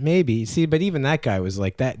 maybe. See, but even that guy was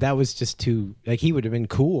like that. That was just too like he would have been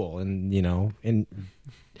cool, and and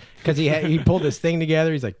because he pulled this thing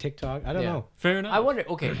together. He's like TikTok. I don't Yeah. know. Fair enough. I wonder.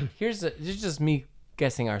 Okay, this is just me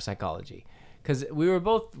guessing our psychology, because we were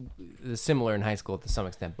both similar in high school to some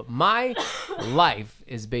extent. But my life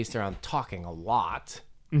is based around talking a lot,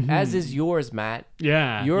 as is yours, Matt.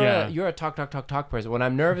 Yeah. You're a talk person. When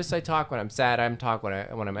I'm nervous, I talk. When I'm sad, I'm talk. When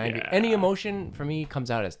I'm angry, Yeah. any emotion for me comes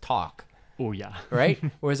out as talk, Oh yeah. right?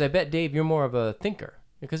 Whereas I bet Dave, you're more of a thinker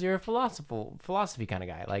because you're a philosophy kind of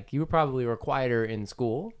guy. Like you probably were quieter in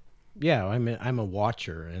school. Yeah, I'm a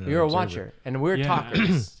watcher. And an You're a observer. watcher, and we're Yeah.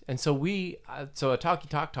 talkers, and so so a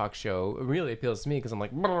talk show really appeals to me because I'm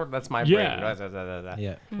like, "Brr, that's my Yeah. brain. Blah, blah, blah, blah, blah."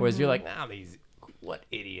 Yeah. Whereas you're like, these what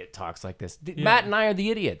idiot talks like this? Matt and I are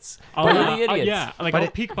the idiots. Oh, We're the idiots. yeah, like I'll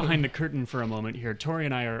peek behind the curtain for a moment here. Tori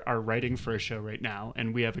and I are writing for a show right now,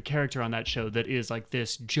 and we have a character on that show that is like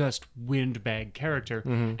this just windbag character,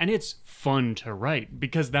 and it's fun to write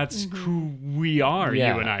because that's who we are,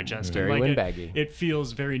 Yeah, you and I, Justin. very like windbaggy. it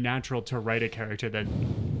feels very natural to write a character that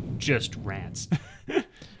just rants.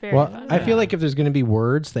 Very Well, fun. I feel like if there's going to be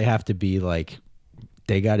words, they have to be like,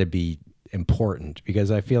 they got to be important, because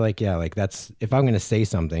I feel like, yeah, like that's, if I'm going to say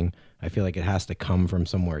something, I feel like it has to come from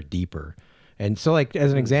somewhere deeper. And so, like,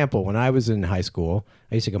 as an example, when I was in high school,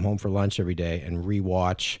 I used to come home for lunch every day and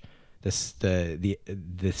rewatch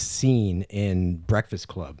the scene in Breakfast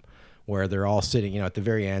Club where they're all sitting, at the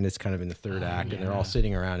very end, it's kind of in the third act, and they're all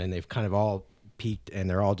sitting around and they've kind of all peaked and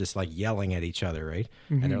they're all just like yelling at each other, right?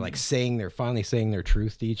 And they're like they're finally saying their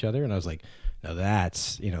truth to each other. And I was like, no,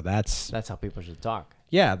 that's That's how people should talk.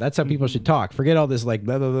 yeah, that's how people should talk. Forget all this like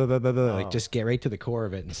blah, blah, blah, blah, blah, blah. Like just get right to the core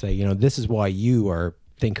of it and say, this is why you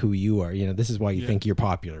think who you are. This is why you think you're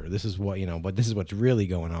popular. This is what, but this is what's really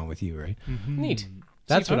going on with you, right? Neat.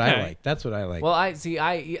 That's what I okay. like. That's what I like. Well,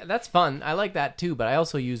 that's fun. I like that too, but I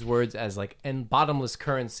also use words as like and bottomless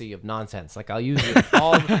currency of nonsense. Like I'll use it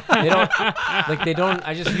all.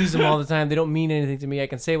 I just use them all the time. They don't mean anything to me. I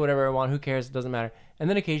can say whatever I want. Who cares? It doesn't matter. And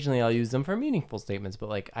then occasionally I'll use them for meaningful statements, but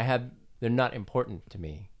they're not important to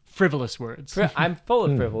me. Frivolous words. I'm full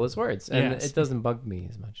of frivolous words, and Yes. it doesn't bug me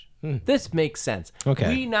as much. This makes sense. Okay.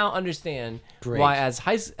 We now understand Great. why, as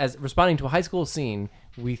responding to a high school scene,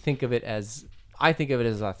 I think of it as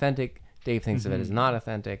authentic. Dave thinks of it as not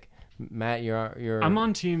authentic. Matt, you're I'm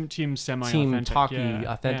on team semi-authentic. team talky,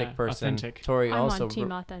 yeah, authentic yeah, person. Authentic. Tori I'm also on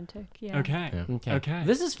Team Authentic. Yeah. Okay. Okay.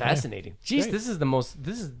 This is fascinating. Jeez, Great. this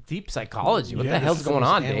is deep psychology. What Yeah, the this hell's is going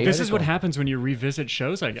almost on, Dave? analytical. This is what happens when you revisit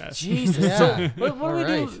shows, I guess. Jesus. Yeah. So what do we All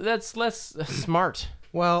do right. that's less smart?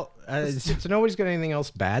 Well, so nobody's got anything else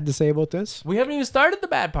bad to say about this? We haven't even started the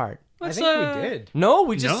bad part. I think we did. No,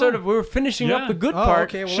 we just No. we were finishing Yeah. up the good Oh, part.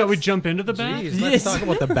 okay. Well, Shall we let's- jump into the bad? Jeez, let's talk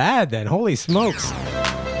about the bad then. Holy smokes.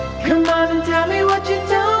 Come on and tell me what you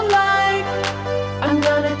don't like. I'm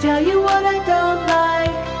gonna tell you what I don't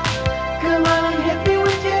like. Come on and hit me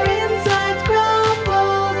with your insides,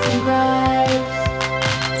 grumbles and gripes.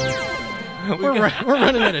 We're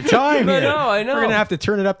running out of time I here. know, I know. We're going to have to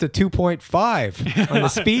turn it up to 2.5 on the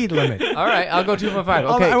speed limit. All right, I'll go 2.5. I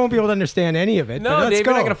Okay. won't be able to understand any of it. No, but let's Dave,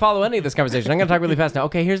 go. you're not going to follow any of this conversation. I'm going to talk really fast now.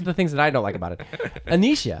 Okay, here's the things that I don't like about it.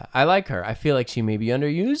 Anisha, I like her. I feel like she may be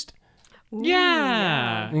underused.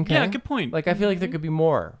 Yeah. Okay. Yeah, good point. Like, I feel like there could be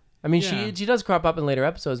more. I mean, Yeah. she does crop up in later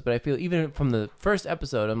episodes, but I feel even from the first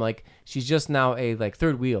episode, I'm like, she's just now a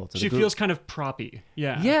third wheel to the she group. feels kind of proppy.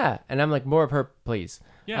 Yeah. Yeah, and I'm like, more of her, please.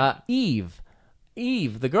 Yeah.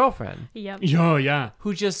 Eve, the girlfriend, Yep. Oh, yeah.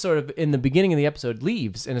 who just sort of in the beginning of the episode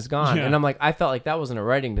leaves and is gone. Yeah. And I'm like, I felt like that wasn't a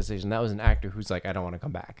writing decision. That was an actor who's like, I don't want to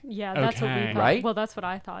come back. Yeah, that's what we Okay. thought. Right? Well, that's what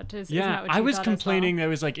I thought. Isn't Yeah, that what I you was thought as well? complaining that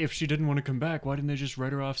was like, if she didn't want to come back, why didn't they just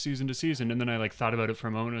write her off season to season? And then I thought about it for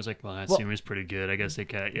a moment. I was like, well, that scene was pretty good. I guess they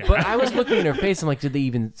can't. Yeah. But I was looking in her face. I'm like, did they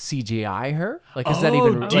even CGI her? Like, is that Oh,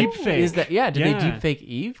 even deep like, fake. Is that yeah? Did they Yeah. deep fake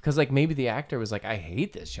Eve? Because like maybe the actor was like, I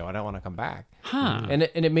hate this show. I don't want to come back. Huh. And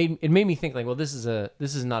it made me think like, well, this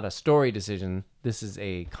is not a story decision. This is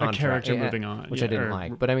a contract, character moving on, which I yeah, didn't or-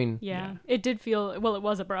 like. But I mean, Yeah, it did feel, well, it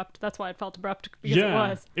was abrupt. That's why it felt abrupt, because it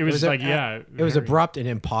was. It was a- like, yeah. It was very- abrupt and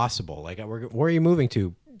impossible. Like, where are you moving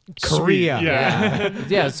to? Sweet, Korea. Yeah.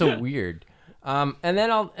 yeah, it's so weird. And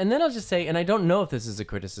then I'll just say, and I don't know if this is a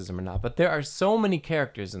criticism or not, but there are so many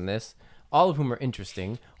characters in this, all of whom are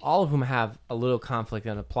interesting, all of whom have a little conflict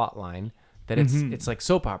and a plot line, that it's like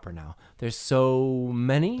soap opera now. There's so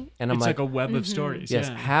many, and I'm It's like a like, web of stories. yes,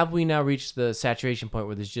 Yeah. have we now reached the saturation point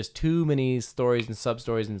where there's just too many stories and sub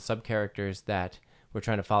stories and sub characters that we're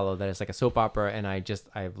trying to follow? That it's like a soap opera, and I've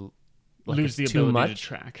like, Lose the it's too ability much. to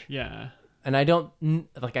track. Yeah. And I don't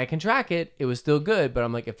like, I can track it. It was still good, but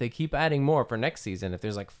I'm like, if they keep adding more for next season, if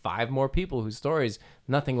there's like 5 more people whose stories,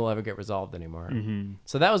 nothing will ever get resolved anymore.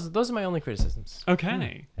 So those are my only criticisms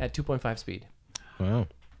Okay. at 2.5 speed. Wow.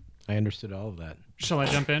 I understood all of that. Shall I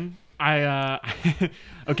jump in?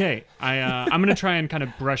 Okay. I'm gonna try and kind of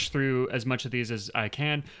brush through as much of these as I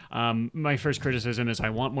can. My first criticism is I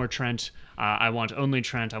want more Trent. I want only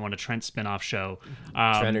Trent. I want a Trent spin-off show.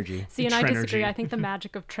 Trenergy. See, and I disagree. Trenergy. I think the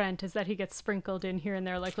magic of Trent is that he gets sprinkled in here and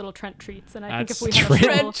there like little Trent treats. And I think That's if we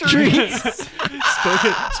had a full...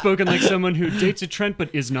 spoken like someone who dates a Trent but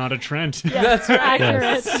is not a Trent. Yes,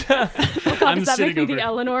 accurate. Oh, God, I'm does that make sitting me the over-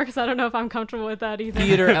 Eleanor? Because I don't know if I'm comfortable with that either.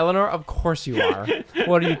 Theater Eleanor, of course you are.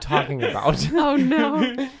 What are you talking about? Oh,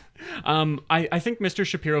 no. I think Mr.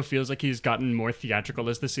 Shapiro feels like he's gotten more theatrical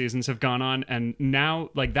as the seasons have gone on, and now,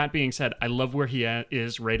 like, that being said, I love where he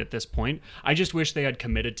is right at this point. I just wish they had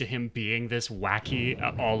committed to him being this wacky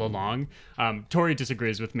all along. Tori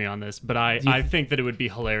disagrees with me on this, but I think that it would be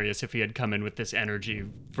hilarious if he had come in with this energy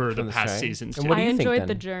for the the past start. seasons. And too. what do I you think, enjoyed then?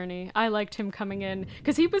 the journey. I liked him coming in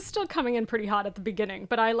because he was still coming in pretty hot at the beginning,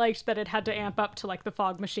 but I liked that it had to amp up to like the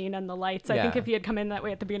fog machine and the lights. I think Yeah. if he had come in that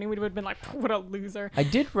way at the beginning, we would have been like, what a loser. I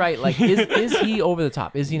did write, like, is he over the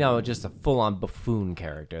top? Is he now just a full-on buffoon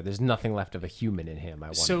character? There's nothing left of a human in him, I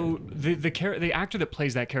wonder. So the actor that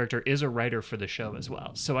plays that character is a writer for the show as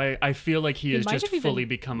well. So I feel like he has might just have even fully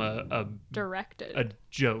become a Directed.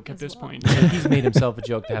 joke at this well. point. He's made himself a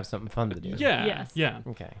joke to have something fun to do. Yeah, Yes. yeah.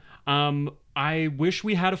 Okay. I wish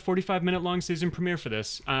we had a 45-minute long season premiere for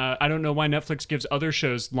this. I don't know why Netflix gives other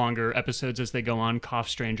shows longer episodes as they go on, cough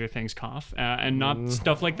Stranger Things cough, and not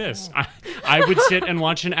stuff like this. I would sit and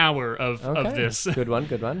watch an hour of this. Good one,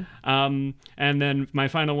 good one. And then my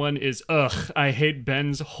final one is, I hate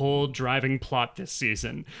Ben's whole driving plot this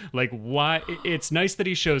season. Like, why? It's nice that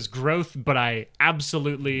he shows growth, but I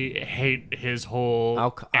absolutely hate his whole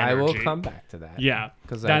I will energy. come back to that. Yeah,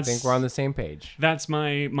 Because I that's- think we're on the same page. That's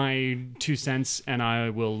my 2 cents, and I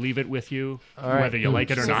will leave it with you, right. whether you like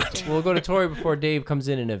it or not. We'll go to Tori before Dave comes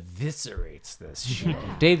in and eviscerates this show.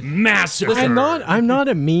 Dave, Massacre. I'm not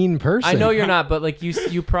a mean person. I know you're not, but like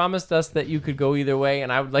you promised us that you could go either way,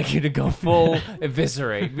 and I would like you to go full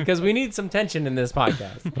eviscerate because we need some tension in this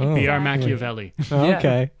podcast. Be our Machiavelli.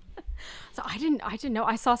 Okay. So I didn't know.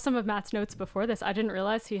 I saw some of Matt's notes before this. I didn't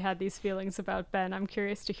realize he had these feelings about Ben. I'm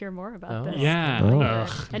curious to hear more about this. Yeah.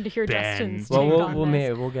 And to hear Ben. Justin's Well, take we'll on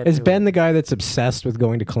this. we'll get Is to Ben it. the guy that's obsessed with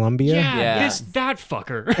going to Columbia? Yeah. That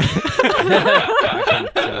fucker.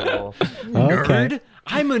 Cool. Okay. Nerd.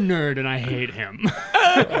 I'm a nerd and I hate him.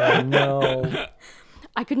 No.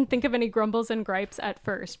 I couldn't think of any grumbles and gripes at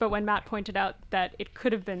first, but when Matt pointed out that it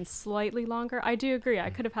could have been slightly longer, I do agree. I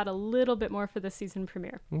could have had a little bit more for the season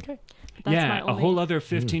premiere. Okay. That's yeah, my a only, whole other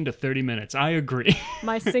 15 to 30 minutes. I agree.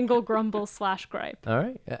 my single grumble / gripe. All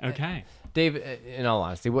right. Okay. Dave, in all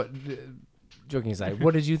honesty, joking aside,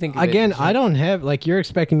 what did you think of Again, it? I don't have like you're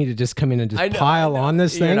expecting me to just come in and just I know, pile I know. on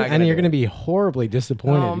this You're thing, not and gonna you're do going to it. be horribly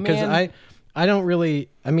disappointed Oh, because man. I don't really.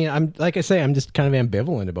 I mean, I'm like I say, I'm just kind of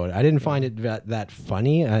ambivalent about it. I didn't find it that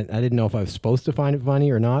funny. I didn't know if I was supposed to find it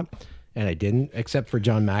funny or not, and I didn't. Except for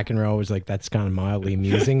John McEnroe was like that's kind of mildly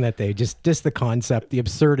amusing that they just the concept, the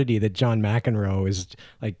absurdity that John McEnroe is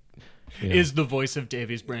like. You know, Is the voice of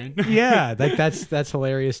Davy's brain. yeah, like that's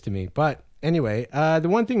hilarious to me. But anyway, the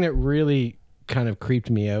one thing that really kind of creeped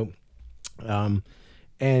me out,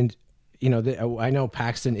 and you know, I know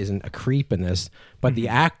Paxton isn't a creep in this, but the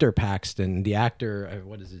actor Paxton, the actor,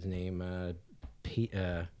 what is his name?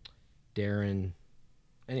 Darren.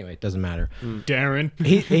 Anyway, it doesn't matter. Darren.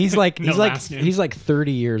 He's like No last name. he's like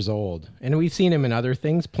 30 years old, and we've seen him in other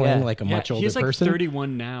things playing Yeah. like a much older he's like person.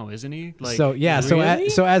 31 now, isn't he? Like, So yeah, Really?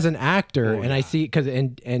 so as an actor, Oh, and I yeah. see because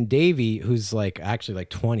and Davy, who's like actually like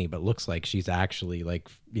 20, but looks like she's actually like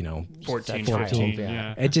 14, 14, 15, yeah.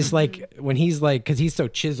 yeah. It just like when he's like because he's so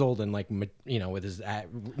chiseled and like with his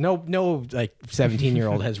no like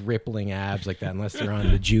 17-year-old has rippling abs like that unless they're on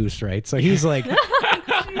the juice, right? So he's like.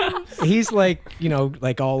 He's like,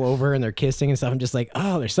 like all over and they're kissing and stuff. I'm just like,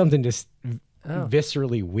 oh, there's something just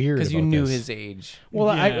viscerally weird because you about knew this. his age.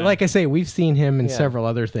 Well, Yeah. like I say, we've seen him in Yeah. several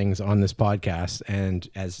other things on this podcast, and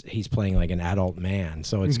as he's playing like an adult man,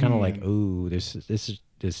 so it's kind of like, ooh, this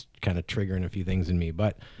is kind of triggering a few things in me.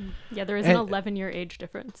 But Yeah, there is an And- 11-year age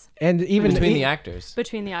difference and even Between the actors,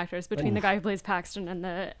 between the actors, between the guy who plays Paxton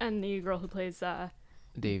and the girl who plays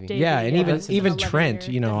Davey. Davey. yeah, and Yeah, even that's an even 11-year Trent,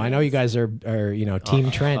 I know you guys are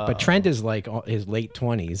team Trent, but Trent is like his late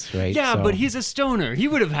 20s, right? Yeah, So- but he's a stoner. He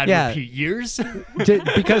would have had Yeah. repeat years.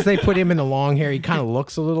 because they put him in the long hair, he kind of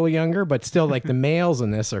looks a little younger, but still, like the males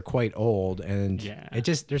in this are quite old, and Yeah. it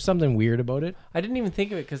just there's something weird about it. I didn't even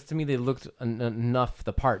think of it because to me they looked enough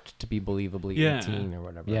the part to be believably Yeah. 18 or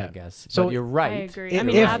whatever. Yeah. I guess. So but you're right. I agree. If- I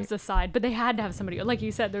mean, if- abs aside, but they had to have somebody. Like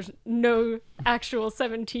you said, there's no actual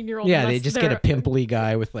 17-year-old. Yeah, they unless just get a they're- pimply guy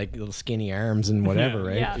with like little skinny arms and whatever,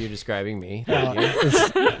 right? Yeah. You're describing me.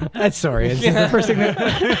 That's sorry. It's just the first thing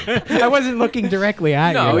that I wasn't looking directly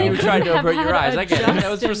at No, you. you were trying to Have avert your had eyes. a I get it. That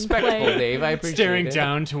was Justin respectful, play. Dave. I appreciate Staring it.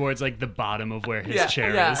 down towards like the bottom of where his chair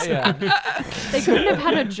is. Yeah. They couldn't have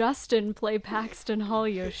had a Justin play Paxton Hall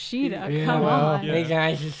Yoshida. Come well, on. Hey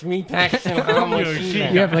guys, it's me, Paxton.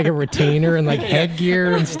 You have like a retainer and like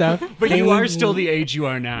headgear and stuff. But you are still the age you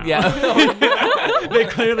are now. Yeah. They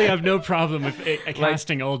clearly have no problem with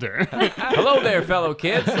casting older. Hello there, fellow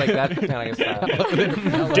kids. Like that kind of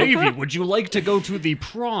style. Davey, would you like to go to the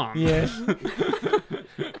prom? Yes.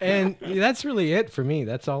 And that's really it for me.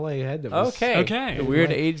 That's all I had. That was, Okay. The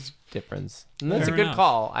weird age difference. And that's Fair a good enough.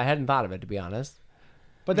 call. I hadn't thought of it, to be honest.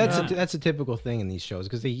 But that's a typical thing in these shows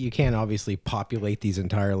because you can't obviously populate these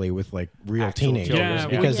entirely with like real Actual teenagers children.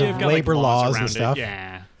 because Yeah. of They've got, like, labor laws around and it. stuff.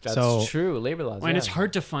 Yeah. That's So- true. Labor laws. Well, and yeah. it's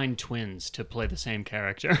hard to find twins to play the same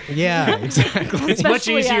character. Yeah, exactly. It's much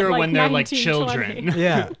Especially at, easier like, when they're like 19, children. 20.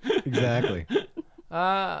 Yeah, exactly.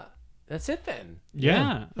 That's it then.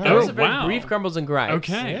 Yeah. That was a very wow. brief grumbles and gripes.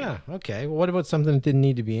 Okay. Yeah, okay. Well, what about something that didn't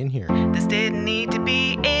need to be in here? This didn't need to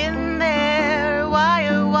be in there. Why,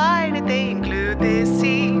 oh, why did they include this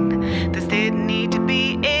scene? This didn't need to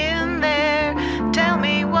be in there. Tell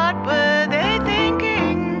me, what were they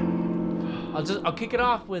thinking? I'll kick it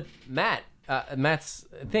off with Matt's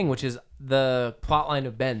thing, which is the plot line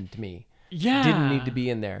of Ben to me. Yeah. Didn't need to be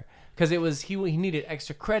in there. Because it was he needed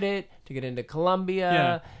extra credit to get into Columbia.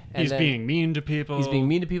 Yeah. And He's then being mean to people. He's being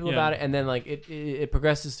mean to people Yeah. about it, and then like it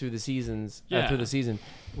progresses through the seasons, Yeah. through the season,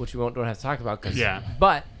 which we don't have to talk about. Yeah.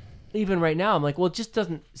 But even right now, I'm like, well, it just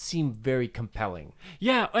doesn't seem very compelling.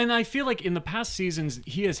 Yeah, and I feel like in the past seasons,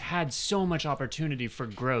 he has had so much opportunity for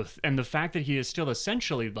growth, and the fact that he is still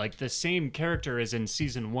essentially like the same character as in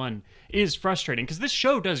season 1 is frustrating, because this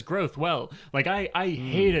show does growth well. Like, I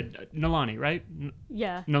hated Nalani, right?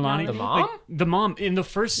 Yeah. Nalani? The mom? Like, the mom, in the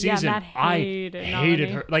first Yeah, season, Matt I hated hated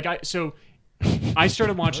Nalani. her. Like, I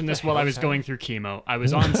started watching this while I was going through chemo. I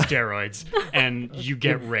was on steroids, and you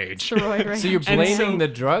get rage. Steroid rage. So you're And blaming so- the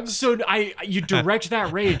drugs? So you direct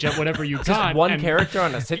that rage at whatever you got. One and- character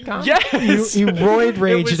on a sitcom? Yes. You roid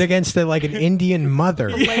raged was- against like an Indian mother.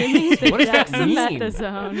 Blaming the What does that Jackson mean?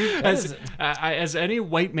 Methazone. As any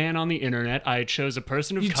white man on the internet, I chose a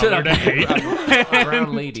person of You color took to hate. a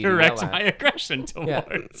brown lady. to Direct yell at. my aggression Yeah.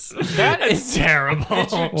 towards. That It's is terrible.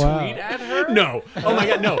 Wow. tweet at her? No. Oh my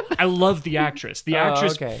god, no. I love the actress. The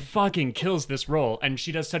actress okay. fucking kills this role, and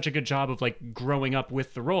she does such a good job of like growing up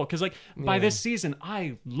with the role. Because like by this season,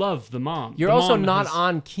 I love the mom. You're The also mom not has-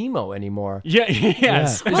 on chemo anymore. Yeah.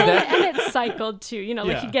 Yes. Well, that- and it's cycled too. You know,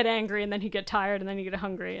 like Yeah. you get angry and then you get tired and then you get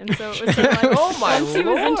hungry. And so it was sort of like, Oh my once he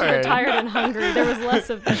was into the Lord. tired and hungry, there was less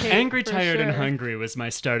of the hate. Angry, for Tired, and sure. Hungry was my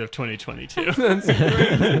start of 2022. That's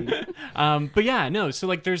crazy. But yeah, no. So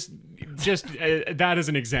like, there's just that as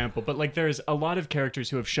an example. But like, there's a lot of characters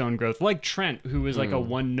who have shown growth, like Trent, who is like a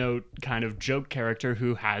one-note kind of joke character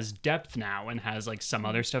who has depth now and has like some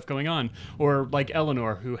other stuff going on, or like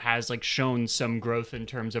Eleanor, who has like shown some growth in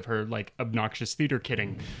terms of her like obnoxious theater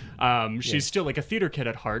kidding. She's still like a theater kid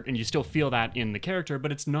at heart, and you still feel that in the character,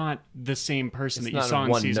 but it's not the same person that you not saw a in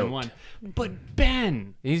one season note. 1. But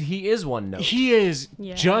Ben. He is one note. He is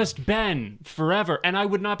Yeah. just Ben forever. And I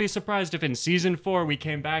would not be surprised if in season 4 we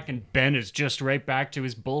came back and Ben is just right back to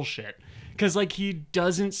his bullshit. Because, like, he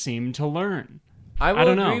doesn't seem to learn. I will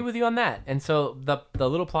don't agree know. with you on that. And so the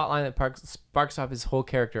little plot line that sparks off his whole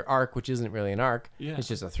character arc, which isn't really an arc, Yeah. it's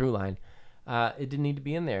just a through line. It didn't need to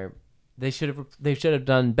be in there. They should have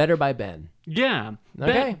done better by Ben. Yeah.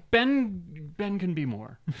 Okay. Ben can be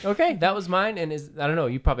more. Okay, that was mine. And I don't know.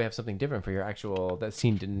 You probably have something different for your that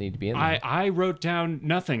scene didn't need to be in there. I wrote down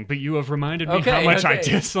nothing, but you have reminded me Okay, how much I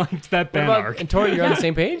okay. disliked that What Ben about- arc. And Tori, you're on the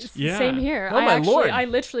same page. Yeah. Same here. Oh, my Lord. I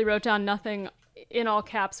literally wrote down nothing in all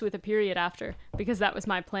caps with a period after, because that was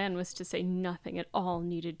my plan, was to say nothing at all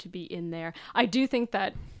needed to be in there. I do think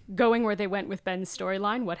that going where they went with Ben's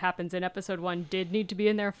storyline, what happens in episode 1 did need to be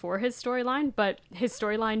in there for his storyline, but his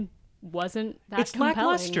storyline wasn't that It's compelling.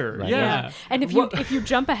 lackluster. Right. Yeah. And if you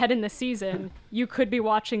jump ahead in the season, you could be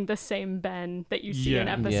watching the same Ben that you see in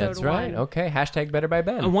Yeah. episode Yeah, that's 1. right. Okay, hashtag better by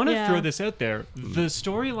Ben. I want to Yeah. throw this out there. The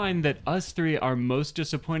storyline that us three are most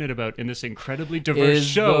disappointed about in this incredibly diverse Is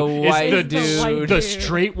show the white is dude. the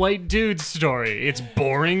straight white dude story. It's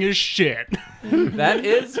boring as shit. That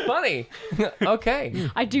is funny. Okay.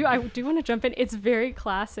 I do want to jump in. It's very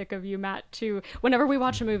classic of you, Matt, to whenever we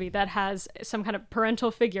watch a movie that has some kind of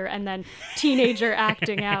parental figure and then teenager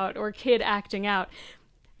acting out or kid acting out,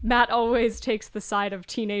 Matt always takes the side of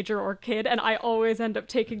teenager or kid, and I always end up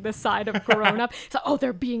taking the side of grown up. It's like, oh,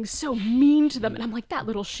 they're being so mean to them. And I'm like, that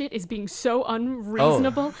little shit is being so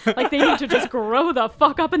unreasonable. Like, they need to just grow the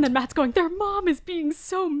fuck up. And then Matt's going, their mom is being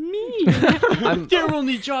so mean. Their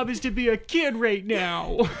only job is to be a kid right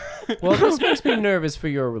now. Well, this makes me nervous for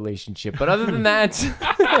your relationship, but other than that,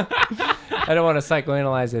 I don't want to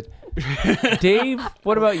psychoanalyze it. Dave,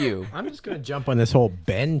 what about you? I'm just gonna jump on this whole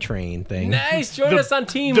Ben train thing. Nice, join us on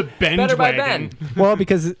team the Ben Better by Wagon. Ben. Well,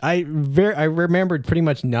 because I remembered pretty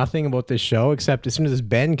much nothing about this show except as soon as this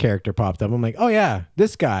Ben character popped up, I'm like, oh yeah,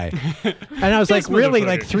 this guy. And I was like, really,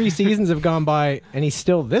 like 3 seasons have gone by and he's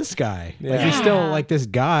still this guy. Like he's still like this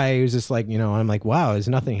guy who's just like, I'm like, wow, has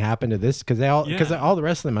nothing happened to this? Because all the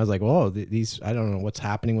rest of them, I was like, whoa, these I don't know what's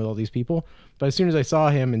happening with all these people. But as soon as I saw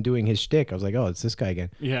him and doing his shtick, I was like, oh, it's this guy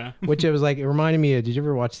again. Yeah. Which it was like, it reminded me of, did you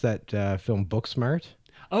ever watch that film Booksmart?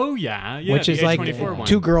 Oh yeah. Which the is like A24 one.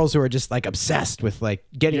 2 girls who are just like obsessed with like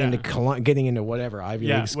getting Yeah. into whatever Ivy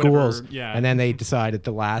Yeah, League schools, whatever, yeah. and then they decide at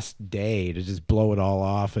the last day to just blow it all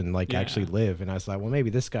off and like Yeah. actually live. And I was like, well,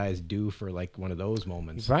 maybe this guy is due for like one of those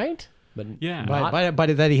moments. Right? But Yeah.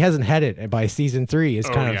 But that he hasn't had it by season 3 is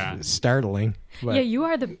Oh, kind yeah. of startling. But Yeah, you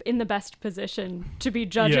are in the best position to be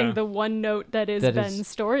judging Yeah. the one note that is That Ben's is-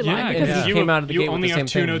 storyline. Yeah, because because he you, came out of the you gate with only the have same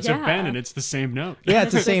 2 thing. notes of Yeah. Ben, and it's the same note. yeah,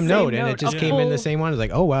 it's the It's the same same note, and note, it just a came in the full- same one. I was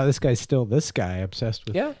like, oh wow, this guy's still this guy obsessed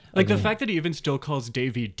with. yeah. Like the fact that he even still calls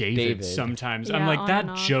Davey David, David. sometimes. Yeah, I'm like, on that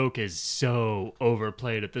and off. joke is so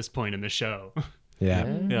overplayed at this point in the show. Yeah.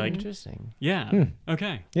 Yeah, like- Interesting. Yeah.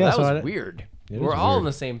 Okay. Yeah, that so was I- weird. It We're was all weird. on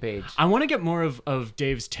the same page. I want to get more of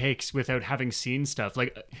Dave's takes without having seen stuff.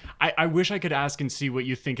 Like, I wish I could ask and see what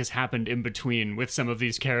you think has happened in between with some of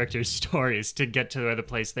these characters' stories to get to the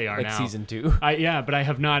place they are Like now. season 2. Yeah, but I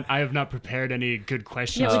have not prepared any good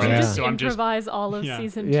questions yeah, we for can this, just so I'm just improvise all of Yeah.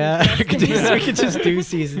 season 2. Yeah, we questions. could just do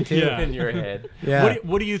season 2. Yeah. in your head. Yeah.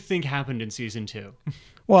 What do you think happened in season 2?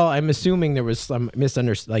 Well, I'm assuming there was some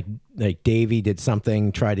misunderstanding, like Davey did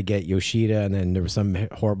something, tried to get Yoshida, and then there was some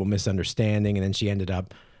horrible misunderstanding, and then she ended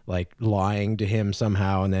up like lying to him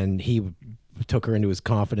somehow, and then he took her into his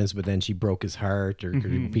confidence, but then she broke his heart, or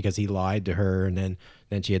because he lied to her, and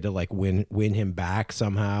then she had to like win him back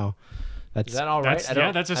somehow. Is that all right? That's, I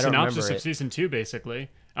don't- that's a I don't remember synopsis of it. season 2, basically.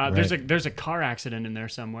 Right. There's a car accident in there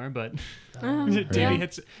somewhere, but Yeah.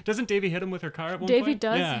 doesn't Davey hit him with her car at one Davey point?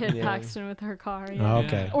 does Yeah. hit Yeah. Paxton with her car. Oh, Yeah.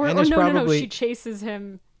 okay. Or And no, there's no, she chases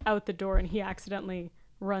him out the door and he accidentally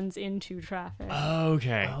runs into traffic.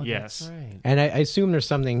 Okay. Oh, yes. That's right. And I assume there's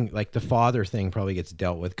something like the father thing probably gets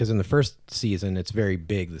dealt with, because in the first season it's very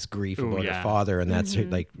big, this grief Ooh, about yeah. her father, and that's her,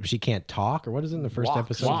 like she can't talk, or what is it in the first Walk.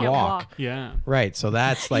 episode? She can't walk. Yeah. Right. So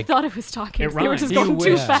that's I like thought it was talking. It They were rhymes. just You going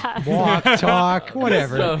too wish. fast. walk, talk,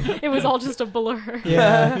 whatever. So, It was all just a blur.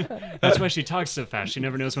 Yeah. That's why she talks so fast. She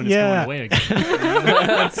never knows when it's Yeah. going away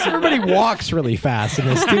again. Everybody walks really fast in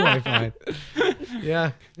this too, I find.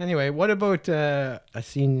 Yeah. Anyway, what about a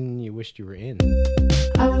scene you wished you were in?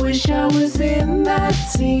 I wish I was in that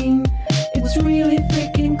scene. It's really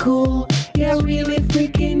freaking cool. Yeah, really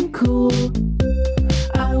freaking cool.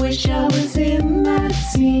 I wish I was in that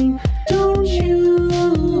scene. Don't you?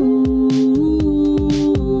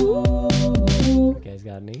 you guys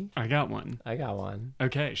got any? I got one. I got one.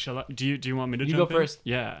 Okay, shall I? Do you want me to You jump go in? first.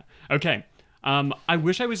 Yeah. Okay. I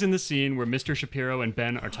wish I was in the scene where Mr. Shapiro and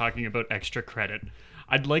Ben are talking about extra credit.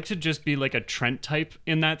 I'd like to just be like a Trent type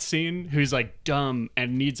in that scene who's like dumb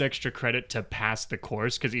and needs extra credit to pass the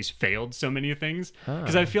course because he's failed so many things.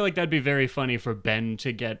 Because I feel like that'd be very funny for Ben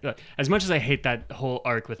to get. As much as I hate that whole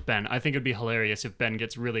arc with Ben, I think it'd be hilarious if Ben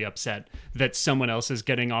gets really upset that someone else is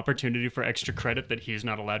getting opportunity for extra credit that he's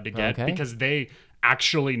not allowed to get Okay. because they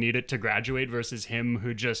actually need it to graduate versus him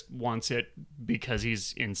who just wants it because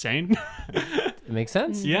he's insane. It makes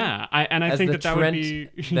sense. Yeah, I As think the that would Trent be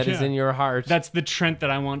that is yeah. in your heart. That's the Trent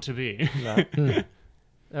that I want to be.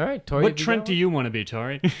 All right, Tori. What Trent do you want to be,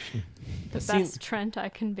 Tori? The scene- best Trent I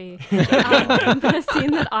can be. The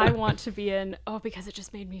scene that I want to be in, because it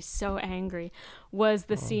just made me so angry, was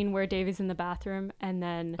the scene where Davey's in the bathroom and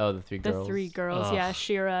then Oh, the 3 the girls. 3 girls, Ugh. yeah,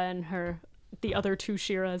 Shira and the other 2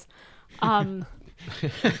 Shiras.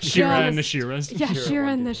 Shira and the Just- Shiras. Yeah, Shira Shira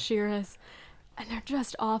and wanted the Shiras. And they're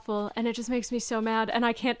just awful, and it just makes me so mad, and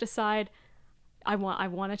I can't decide. I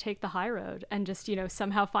want to take the high road and just,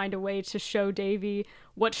 somehow find a way to show Davy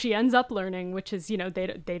what she ends up learning, which is,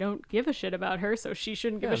 they don't give a shit about her, so she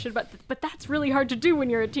shouldn't give a shit about. But that's really hard to do when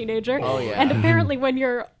you're a teenager. Oh, yeah. And apparently when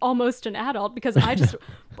you're almost an adult, because I just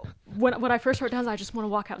when I first wrote down, I just want to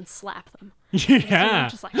walk out and slap them. Yeah. I'm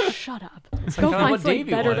just like, shut up. Go kinda find what something Davy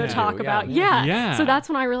better wanted to to talk do, about. yeah. Yeah. Yeah. So that's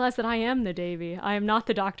when I realized that I am the Davy. I am not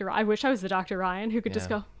the Dr. I wish I was the Dr. Ryan who could just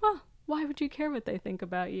Yeah. go, oh, why would you care what they think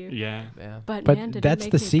about you? Yeah. Yeah. But But man, did it that's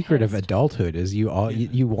make the me secret of pissed. adulthood is you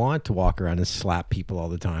want to walk around and slap people all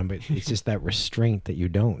the time, but it's just that restraint that you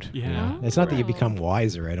don't. you Yeah. know? It's not that you become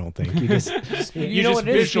wiser, I don't think. You just You, know just what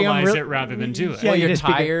it is? visualize real- it rather than do it. Yeah, Well, you you're just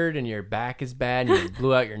become- tired and your back is bad and you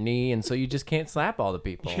blew out your knee, and so you just can't slap all the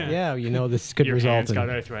people. yeah, you know this could Your result hands in got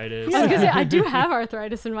arthritis. I was gonna say, I do have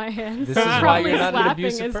arthritis in my hands. This so is why probably you're not an slapping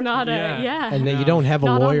abusive is person. not a Yeah. and then you don't have a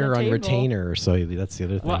Not on the lawyer on table. retainer, so that's the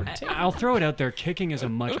other thing. Well, I'll throw it out there. Kicking is a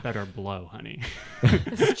much better blow, honey.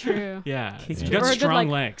 It's true. Yeah. You Kicking. got Or a good, strong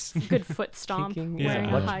like, legs. Good foot stomp. Kicking Yeah. is a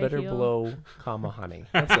Wearing much a high better heel. blow, honey.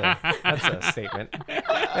 That's a statement.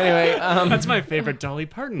 Anyway, That's my favorite Dolly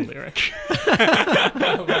Parton lyric.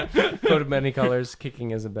 coat of many colors.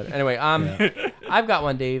 Kicking isn't better. Anyway, I've got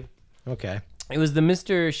one, Dave. Okay. It was the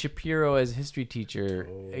Mr. Shapiro as history teacher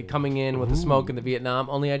coming in with the smoke in the Vietnam.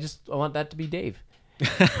 Only I want that to be Dave,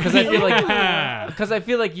 because I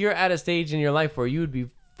feel like you're at a stage in your life where you would be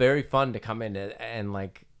very fun to come in and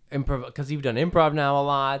like improv, because you've done improv now a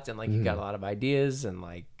lot and like you've got a lot of ideas, and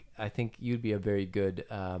like I think you'd be a very good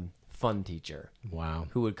fun teacher Wow.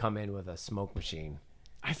 who would come in with a smoke machine.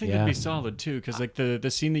 I think Yeah. it'd be solid too, because like the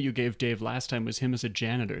scene that you gave Dave last time was him as a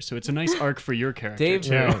janitor, so it's a nice arc for your character Dave,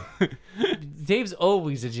 too. Dave's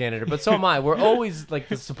always a janitor, but so am I. We're always like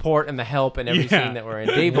the support and the help in every Yeah. scene that we're in.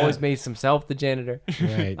 Dave always makes himself the janitor.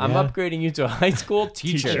 Right. I'm yeah. upgrading you to a high school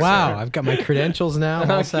teacher. Teacher. Wow, I've got my credentials now.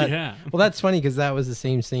 All set. Yeah. Well, that's funny because that was the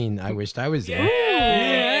same scene I wished I was in.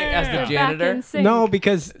 As the They're back janitor. in sync. No,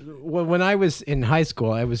 because when I was in high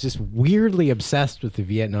school, I was just weirdly obsessed with the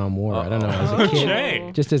Vietnam War. I don't know, as a kid,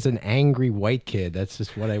 Okay. just as an angry white kid, that's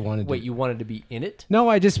just what I wanted Wait, to. you wanted to be in it? No,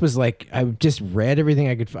 I just was like, I just read everything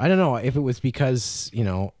I could. I don't know if it was because,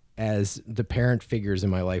 as the parent figures in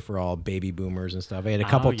my life were all baby boomers and stuff. I had a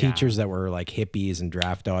couple yeah. teachers that were like hippies and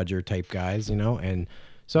draft dodger type guys, and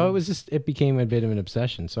so it became a bit of an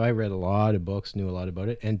obsession. So I read a lot of books, knew a lot about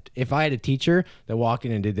it. And if I had a teacher that walked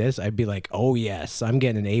in and did this, I'd be like, oh yes, I'm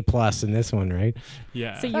getting an A+ in this one, right?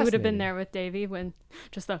 Yeah. So you would have Fascinating. been there with Davey when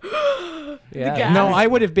just the Yeah. gas. No, I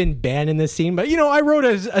would have been banned in this scene, but I wrote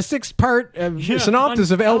a 6-part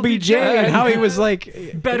synopsis on of LBJ and how he was like,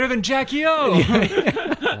 Better than Jackie O.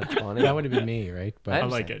 That's funny. that would have been me, right? But I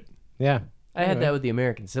like it. yeah. I had that with the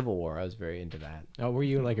American Civil War. I was very into that. Oh, were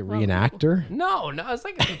you like a reenactor? No, I was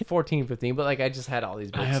like 14, 15, but like I just had all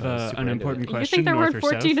these books. I have and was super an into important it. You question. think there North weren't or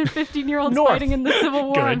 14 south? and 15-year-olds North. fighting in the Civil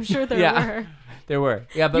War? I'm Good. sure there Yeah. were. There were.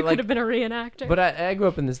 Yeah, but You like could have been a reenactor. But I grew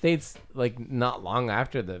up in the States like not long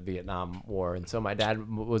after the Vietnam War, and so my dad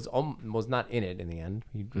was not in it in the end.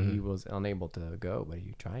 He was unable to go, but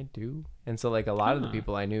he tried to. And so like a lot of the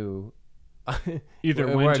people I knew Either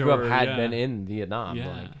where went I grew up or, had yeah. been in Vietnam. Yeah.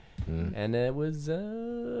 Like, and it was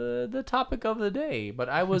the topic of the day. But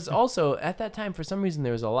I was also at that time, for some reason,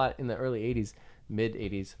 there was a lot in the early 80s, mid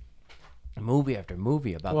 80s, movie after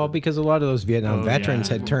movie about Well, because a lot of those Vietnam Oh, veterans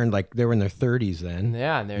yeah. had turned like they were in their 30s then.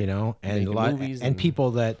 yeah, and they're and a making lot movies and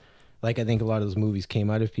people that like I think a lot of those movies came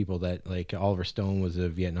out of people that like Oliver Stone was a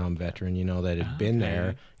Vietnam veteran, that had been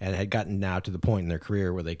there and had gotten now to the point in their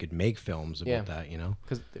career where they could make films about Yeah. that,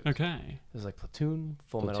 because Okay. there's like Platoon,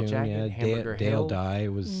 Full Metal Platoon, Jacket, yeah, Hamburger Dale Hill. Dye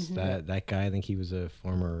was that guy. I think he was a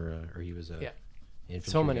former or he was a Yeah.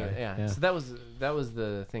 infantry So many, guy. yeah. So that was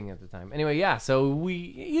the thing at the time. Anyway, yeah. So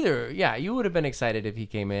you would have been excited if he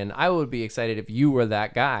came in. I would be excited if you were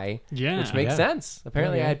that guy. Yeah. Which makes Yeah. sense.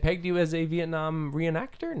 Apparently, Yeah. I had pegged you as a Vietnam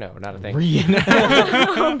reenactor. No, not a thing.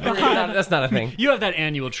 Reenact- That's not a thing. You have that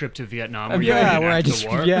annual trip to Vietnam where you yeah, reenact where I the just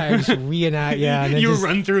war. I just reenact and then You just,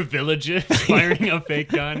 run through villages firing a fake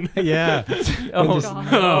gun. yeah. Oh, God.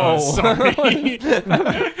 Oh, sorry.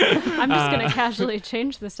 I'm just going to casually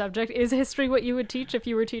change the subject. Is history what you would teach if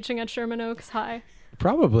you were teaching at Sherman Oaks High?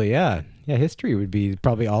 Probably, yeah. Yeah, history would be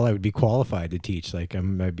probably all I would be qualified to teach. Like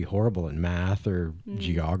I'd be horrible in math or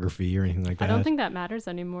geography or anything like that. I don't think that matters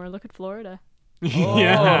anymore. Look at Florida.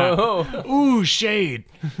 Yeah. Oh. Ooh, shade.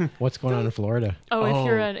 What's going on in Florida? Oh, Oh.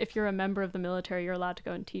 if you're a member of the military, you're allowed to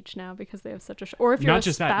go and teach now because they have such a or if you're Not a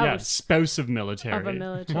just spouse that, yeah, spouse of military. of a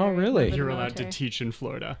military. Oh, really? member of the You're allowed to military. teach in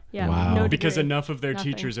Florida. Yeah, Wow. no Because degree. enough of their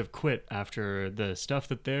Nothing. teachers have quit after the stuff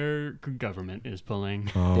that their government is pulling.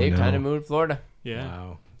 Oh, Dave no. kind of moved to Florida. Yeah.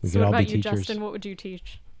 Wow. We So could what all be about you, teachers. Justin? What would you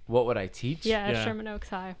teach? What would I teach? Yeah, at Yeah. Sherman Oaks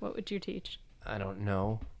High, what would you teach? I don't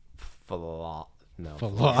know. No.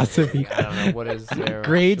 Philosophy. I don't know what is there.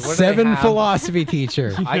 Grade what do they 7 have? philosophy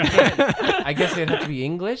teacher. I can't. I guess it'd have to be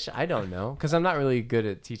English. I don't know, because I'm not really good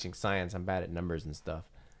at teaching science. I'm bad at numbers and stuff.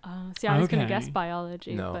 See, I was going to Okay. guess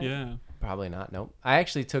biology. No. But Yeah. Probably not. Nope. I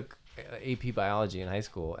actually took AP biology in high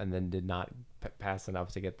school and then did not pass enough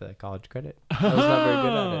to get the college credit. I was not very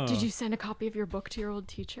good at it. Did you send a copy of your book to your old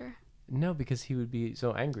teacher? No, because he would be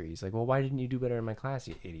so angry. He's like, well, why didn't you do better in my class,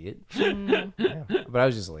 you idiot? Yeah. But I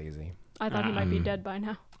was just lazy. I thought he might be dead by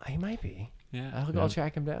now. He might be. Yeah. I'll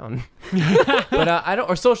track him down. But I don't,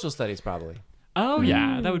 or social studies probably. Oh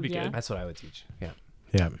yeah, that would be yeah. good. That's what I would teach. Yeah.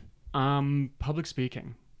 Yeah. Public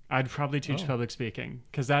speaking. I'd probably teach public speaking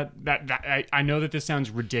because I know that this sounds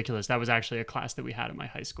ridiculous. That was actually a class that we had at my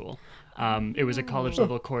high school. It was a college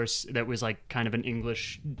level course that was like kind of an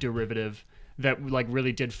English derivative that like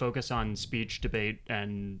really did focus on speech, debate,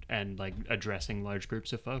 and like addressing large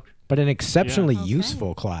groups of folk. But an exceptionally Okay.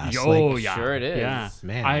 useful class. Oh like, yeah, Sure it is. Yeah,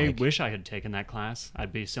 Man, I like- wish I had taken that class.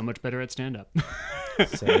 I'd be so much better at stand up.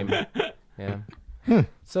 Same. Yeah.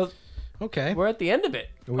 So okay. we're at the end of it.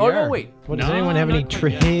 We No, are. wait. What, does No, anyone have any not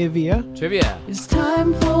quite yet. trivia? Trivia. It's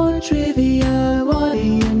time for trivia. What do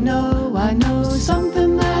you know? I know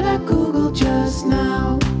something that I googled just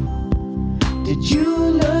now. Did you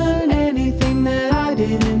learn anything that I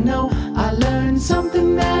didn't know? I learned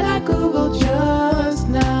something that I googled just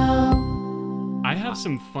now. I have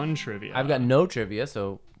some fun trivia. I've got no trivia,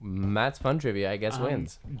 so Matt's fun trivia, I guess,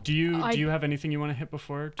 wins. Do you have anything you want to hit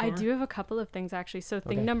before? I Tor? do have a couple of things actually. So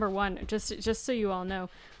thing Okay. number one, just so you all know,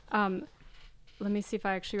 let me see if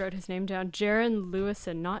I actually wrote his name down. Jaron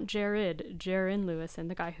Lewison, not Jared. Jaron Lewison,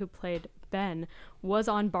 the guy who played Ben, was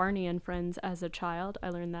on Barney and Friends as a child. I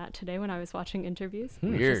learned that today when I was watching interviews.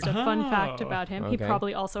 Weird. Just a fun fact Oh, about him. He okay.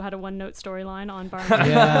 probably also had a one-note storyline on Barney.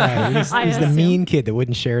 Yeah, he's I the assume. mean kid that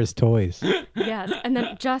wouldn't share his toys. Yes, and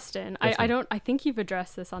then Justin, I think you've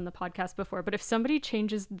addressed this on the podcast before, but if somebody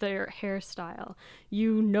changes their hairstyle,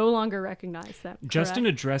 you no longer recognize them. Justin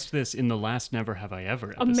correct? addressed this in the last Never Have I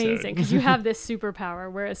Ever episode. Amazing, because you have this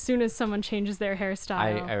superpower where as soon as someone changes their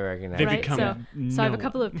hairstyle, I recognize They it. right? become So I have a no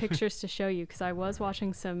couple of pictures to show you because I was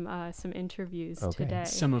watching some interviews Okay. today.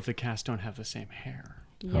 Some of the cast don't have the same hair.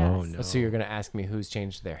 Yes. Oh, no. So you're going to ask me who's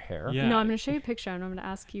changed their hair? Yeah. No, I'm going to show you a picture and I'm going to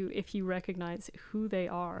ask you if you recognize who they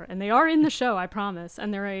are. And they are in the show, I promise.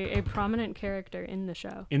 And they're a prominent character in the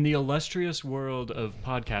show. In the illustrious world of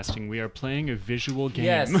podcasting, we are playing a visual game.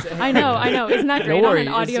 Yes. I know. Isn't that great? Don't on worry. an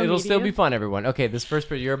audio It'll still be medium? fun, everyone. Okay, this first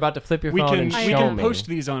bit, you're about to flip your we phone can and I we show can me. post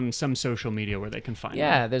these on some social media where they can find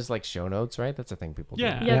Yeah, them. there's like show notes, right? That's a thing people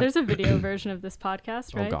Yeah. do. Yeah, Yep. there's a video version of this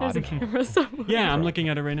podcast, right? God, There's a no. camera somewhere. Yeah, I'm looking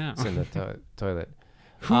at it right now. It's in the toilet.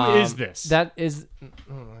 Who is this? That is. Oh,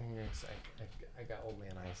 I got old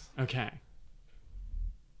man eyes. Okay.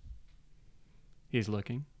 He's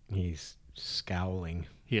looking. He's scowling.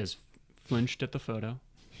 He has flinched at the photo.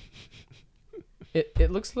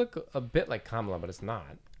 It looks a bit like Kamala, but it's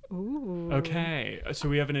not. Ooh. Okay, so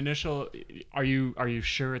we have an initial. Are you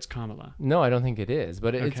sure it's Kamala? No, I don't think it is.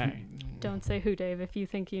 But it's Okay. Don't say who, Dave, if you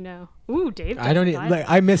think you know. Ooh, Dave. I don't. doesn't Like,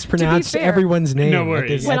 I mispronounced fair, everyone's name. No at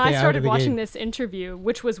worries. the- when at the I out started of the watching gate. this interview,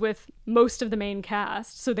 which was with most of the main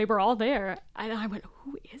cast, so they were all there, and I went,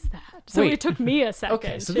 "Who is that?" So Wait. it took me a second.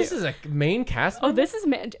 okay. So this too. is a main cast. Oh, this is.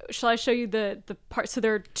 Shall I show you the part? So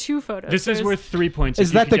there are two photos. This is There's- worth 3 points. Is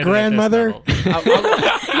if you that can the get it at this grandmother? level.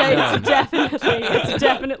 Yeah, it's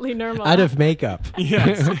definitely normal. out of makeup.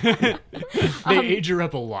 Yes. They age her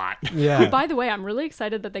up a lot. Yeah. By the way, I'm really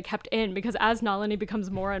excited that they kept in because as Nalini becomes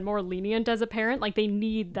more and more lenient as a parent, like they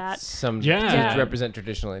need that. Some Yeah. to represent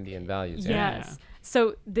traditional Indian values. Yeah. Yes.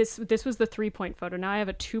 So this was the 3-point photo. Now I have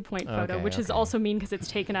a 2-point photo, Okay, which is okay. also mean because it's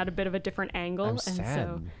taken at a bit of a different angle, I'm and sad.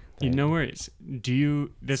 so No worries. Do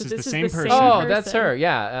you? This So is this the is same the person. same- Oh, that's person. her.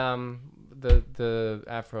 Yeah. The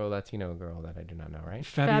Afro Latino girl that I do not know, right?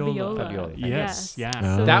 Fabiola. Fabiola. Yes. Yeah.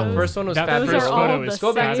 So That those- first one was That Those fabulous. first are all photo the is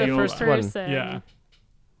Go back to the same first one. person. Yeah.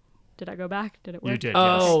 Did I go back? Did it work? You did.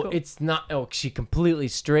 Oh, Cool. it's not. Oh, she completely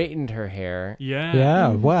straightened her hair. Yeah. Yeah.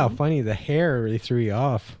 Wow. Funny. The hair really threw you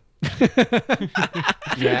off.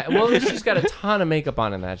 Yeah. Well, she's got a ton of makeup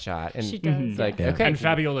on in that shot, and She does. like yeah. okay. And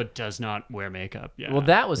Fabiola does not wear makeup. Yeah. Well,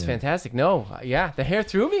 that was fantastic. No, yeah, the hair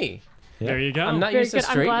threw me. There you go. I'm not Very used good. to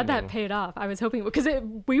I'm straightening. glad that paid off. I was hoping because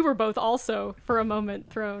we were both also for a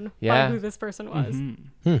moment thrown Yeah. by who this person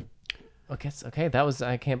was. Okay, that was.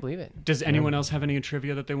 I can't believe it. Does anyone else have any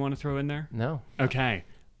trivia that they want to throw in there? No. Okay.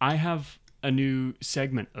 I have a new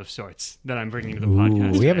segment of sorts that I'm bringing to the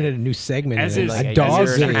podcast. We haven't today. had a new segment As in is, like as a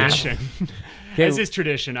dog's is age. tradition. Okay. As is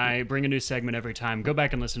tradition, I bring a new segment every time. Go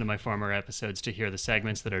back and listen to my former episodes to hear the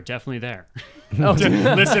segments that are definitely there. Oh,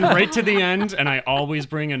 Listen right to the end, and I always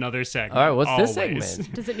bring another segment. all right. What's this Always.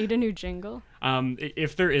 segment? Does it need a new jingle?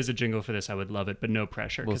 If there is a jingle for this, I would love it, but no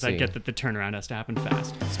pressure, We'll because I see. get that the turnaround has to happen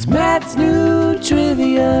fast. It's Matt's new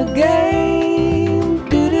trivia game.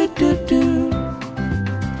 Do-do-do-do.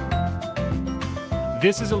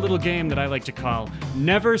 This is a little game that I like to call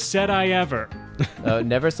Never Said I Ever.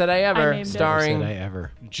 Never Said I Ever, named it. starring. Said I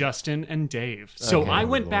ever. Justin and Dave. So Okay. I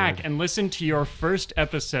went Lord. back and listened to your first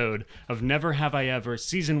episode of Never Have I Ever,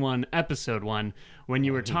 Season 1, Episode 1, when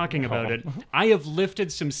you were talking about it. I have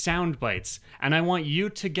lifted some sound bites, and I want you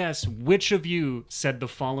to guess which of you said the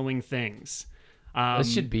following things.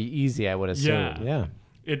 This should be easy, I would assume. Yeah. Yeah.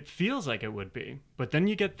 It feels like it would be. But then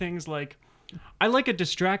you get things like, I like a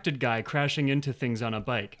distracted guy crashing into things on a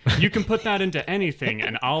bike. You can put that into anything,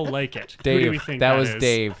 and I'll like it. Who do we Dave. think That was is?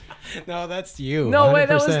 Dave. No, that's you. No way,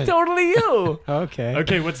 that was 100%. totally you. Okay.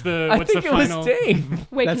 Okay, what's the I what's think the it was final?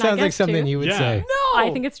 Dave. Wait, That can I sounds like guess something too? you would Yeah. say. No. I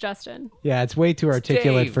think it's Justin. Yeah, it's way too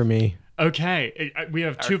articulate Dave. for me. Okay, we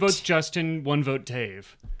have 2 votes Justin, 1 vote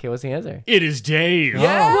Dave. Okay, what's the answer? It is Dave.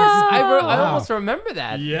 Yes, I Wow. almost remember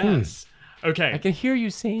that. Yes. Okay. I can hear you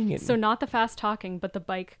saying it. So not the fast talking, but the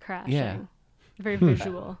bike crashing. Yeah. Very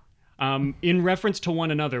visual. In reference to one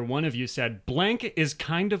another, one of you said, blank is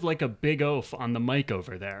kind of like a big oaf on the mic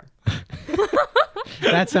over there.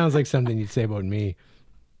 That sounds like something you'd say about me.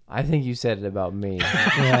 I think you said it about me.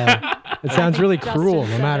 Yeah. It sounds really Justin cruel no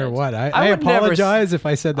said matter it. what. I would never apologize if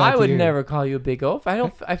I said that I to would you. never call you a big oaf.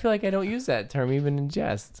 I feel like I don't use that term even in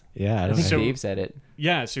jest. Yeah, I I don't think So- Dave said it.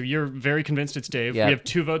 Yeah, so you're very convinced it's Dave. Yeah. We have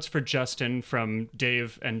 2 votes for Justin from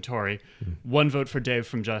Dave and Tori. 1 vote for Dave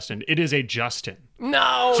from Justin. It is a Justin.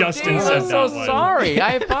 No, Justin Dave, said I'm so that one. sorry.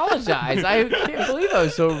 I apologize. I can't believe I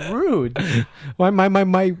was so rude. Well, my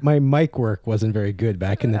mic work wasn't very good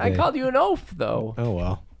back in the day. I called you an oaf, though. Oh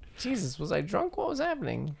well. Jesus, was I drunk? What was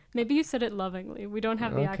happening? Maybe you said it lovingly. We don't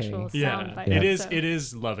have the Okay. actual sound Yeah, bite. it is. so- It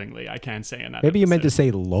is lovingly. I can't say in that. Maybe you meant to episode.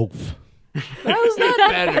 say loaf. How's that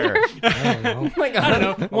better? I don't know. Like, I don't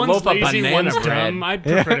know. a One's loaf of lazy, banana one's bread. dumb. I'd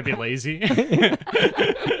prefer to be lazy.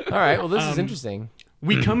 All right, well, this is interesting.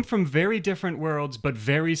 We come from very different worlds, but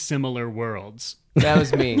very similar worlds. That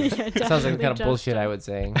was me. Sounds like the definitely kind of bullshit Justin. I would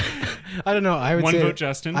say. I don't know. I would 1 say vote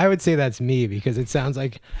Justin. I would say that's me because it sounds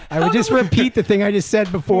like I would just repeat the thing I just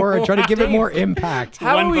said before and try to give it more impact.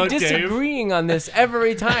 How One are we vote, Dave. disagreeing on this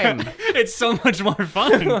every time? It's so much more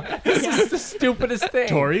fun. This is the stupidest thing.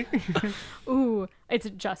 Tori, Ooh, it's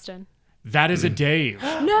Justin. that is a Dave.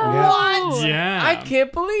 No. Yeah. I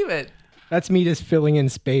can't believe it. That's me just filling in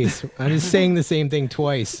space. I'm just saying the same thing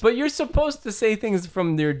twice. But you're supposed to say things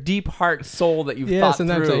from your deep heart soul that you've Yeah, thought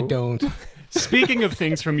sometimes through. I don't. Speaking of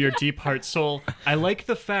things from your deep heart soul, I like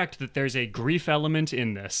the fact that there's a grief element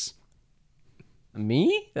in this.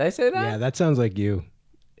 Me? Did I say that? Yeah, that sounds like you.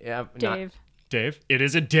 Yeah, Dave. Dave? It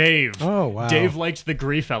is a Dave. Oh, wow. Dave liked the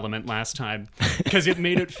grief element last time because it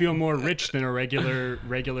made it feel more rich than a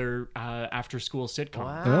regular after school sitcom.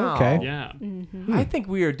 Wow. Okay. Yeah. I think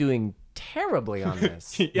we are doing terribly on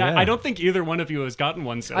this. Yeah, Yeah. I don't think either one of you has gotten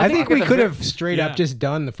one so I think think we're we the could ver- have straight Yeah. up just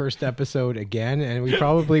done the first episode again, and we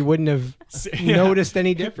probably wouldn't have Yeah. noticed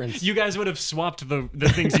any difference. You guys would have swapped the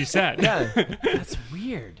things you said. Yeah, that's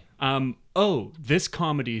weird. This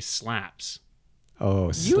comedy slaps. Oh,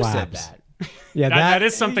 You slaps. said that. Yeah, That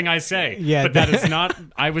is something I say. Yeah, but that is not.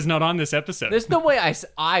 I was not on this episode. There's no way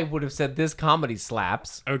I would have said this comedy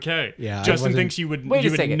slaps. Okay. Yeah, I Justin wasn't- thinks you would. Wait a you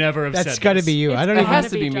would second. never have That's said. got to this. be you. I don't It even. has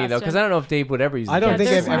gotta to be be me though, because Justin. I don't know if Dave would ever use. I don't that. think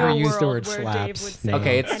There's I've ever no used the world word where slaps. Dave would No. say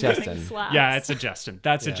Okay, it's anything Justin. slaps. Yeah, it's a Justin.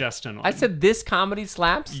 That's a Justin one. I said this comedy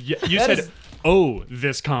slaps. You That said, is- "Oh,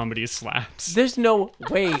 this comedy slaps." There's no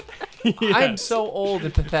way. I'm Yes. so old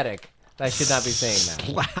and pathetic that I should not be saying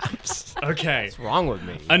that. Slaps. Okay. What's wrong with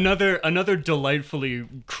me? Another delightfully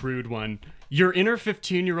crude one. Your inner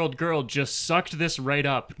 15-year-old girl just sucked this right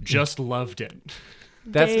up. Just loved it.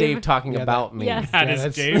 That's Dave. Dave talking Yeah, about me. Yes. That Yeah, is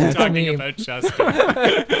that's- Dave that's talking me. about Justin.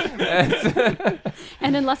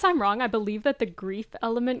 And unless I'm wrong, I believe that the grief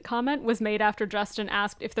element comment was made after Justin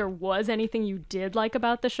asked if there was anything you did like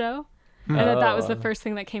about the show. And that was the first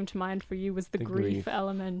thing that came to mind for you was the grief grief.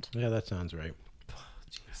 element. Yeah, that sounds right.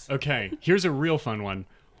 Okay, here's a real fun one.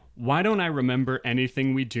 Why don't I remember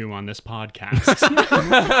anything we do on this podcast?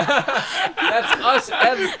 That's us.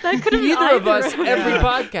 That could have been Either of either us of us. every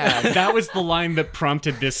podcast. That was the line that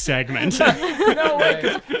prompted this segment. No way.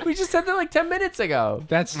 'Cause we just said that like 10 minutes ago.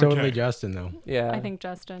 That's totally Okay. Justin, though. Yeah. I think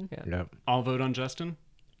Justin. Yep. I'll vote on Justin.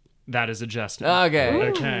 That is a Justin. Okay.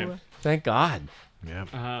 Okay. Ooh. Thank God.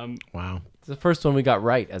 Yep. Um, Wow. It's the first one we got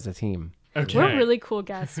right as a team. okay. We're really cool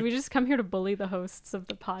guests. We just come here to bully the hosts of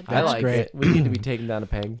the podcast. I like great. it. We need to be taken down a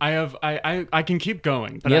peg. I can keep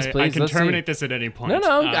going, but Yes, I please, can let's see. terminate this at any point.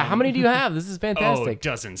 No, how many do you have? This is Oh, fantastic.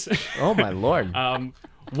 dozens. Oh, my Lord.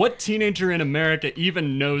 What teenager in America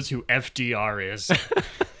even knows who FDR is?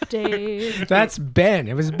 Dave. That's Ben.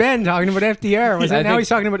 It was Ben talking about FDR. Was I it? Now think- he's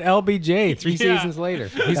talking about LBJ 3 Yeah. seasons later.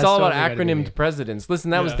 He's That's all about totally gotta be me. acronymed presidents.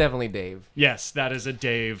 Listen, that was Yeah. definitely Dave. Yes, that is a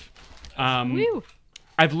Dave. Woo.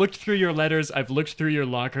 I've looked through your letters. I've looked through your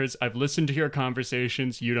lockers. I've listened to your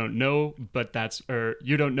conversations. You don't know,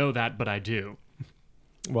 you don't know that, but I do.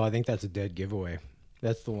 Well, I think that's a dead giveaway.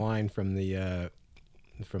 That's the line from the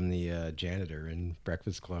janitor in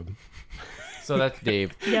Breakfast Club. So that's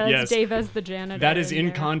Dave. Yeah, Yes. that's Dave as the janitor. That is in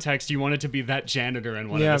there. context. You wanted to be that janitor in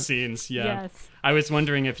one Yeah. of the scenes. Yeah. Yes. I was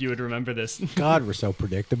wondering if you would remember this. God, we're so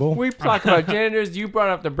predictable. We talked about janitors. You brought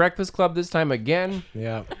up the Breakfast Club this time again.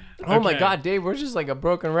 Yeah. Oh my Okay. God, Dave, we're just like a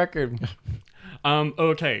broken record.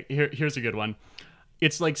 Okay, here's a good one.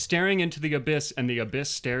 It's like staring into the abyss, and the abyss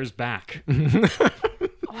stares back.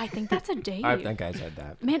 Oh, I think that's a Dave. I think I said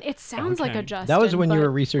that. Man, it sounds like a Okay. Justin. That was when you but-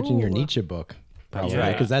 were researching your Ooh. Nietzsche book. Probably,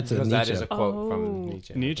 Yeah. because that's a Because Nietzsche. that is a quote Oh. from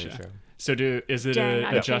Nietzsche. I'm Nietzsche. pretty sure. So is it Dang, a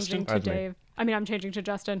I'm Justin? changing to Or me. Dave. I'm changing to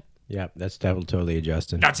Justin. Yeah, that's totally a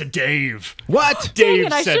Justin. That's a Dave. What? Dave Dang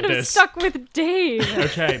it, I said should have this. stuck with Dave.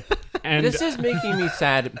 Okay. And This is making me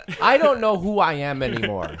sad. I don't know who I am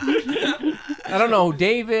anymore. I don't know who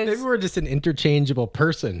Dave Maybe is. we're just an interchangeable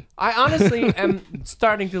person. I honestly am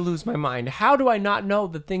starting to lose my mind. How do I not know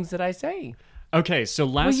the things that I say? okay, so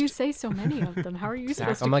Well, last you say so many of them. How are you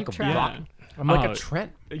supposed to I'm like keep a track? rock. I'm like Oh. a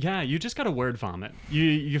Trent. yeah, you just got a word vomit.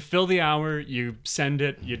 You fill the hour, you send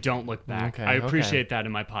it, you don't look back. Okay, I okay. appreciate that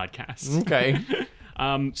in my podcast. Okay.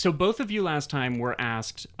 So both of you last time were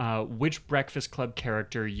asked which Breakfast Club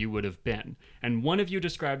character you would have been, and one of you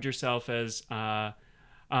described yourself as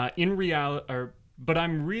in reality, but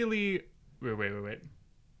I'm really wait.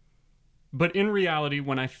 But in reality,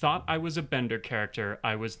 when I thought I was a Bender character,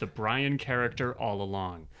 I was the Brian character all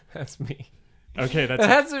along. That's me. Okay, that's That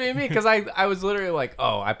has to be me because I was literally like,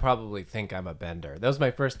 oh, I probably think I'm a Bender. That was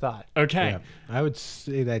my first thought. okay. Yeah. I would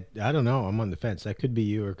say that, I don't know, I'm on the fence. That could be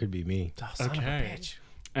you or it could be me. Oh, son of a Okay. bitch.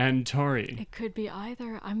 And Tori. It could be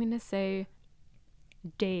either. I'm going to say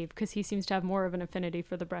Dave because he seems to have more of an affinity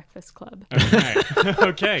for the Breakfast Club.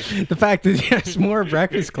 Okay. Okay. The fact is, yes, more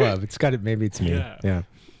Breakfast Club. It's got it. Maybe it's me. Yeah. Yeah.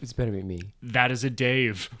 It's better be me. That is a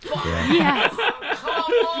Dave. Yes.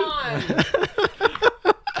 Come on.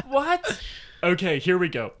 What? Okay, here we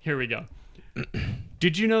go.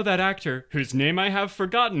 Did you know that actor, whose name I have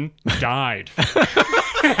forgotten, died?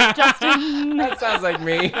 Justin. That sounds like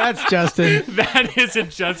me. That's Justin. That is a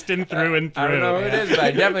Justin through and through. I don't know who it is, but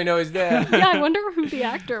I definitely know he's dead. Yeah, I wonder who the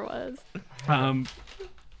actor was.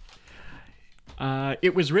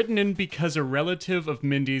 It was written in because a relative of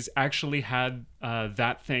Mindy's actually had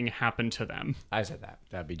that thing happen to them. I said that.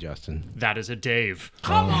 That'd be Justin. That is a Dave.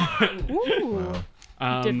 Ooh.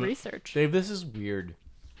 He did research. Dave, this is weird.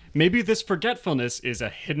 Maybe this forgetfulness is a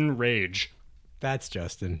hidden rage. That's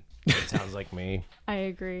Justin. It sounds like me. I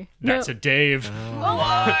agree. That's a Dave.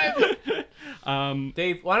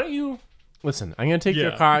 Dave, why don't you listen? I'm gonna take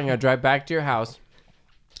your Yeah. car. I'm gonna drive back to your house.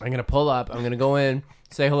 I'm gonna pull up. I'm gonna go in,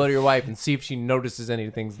 say hello to your wife, and see if she notices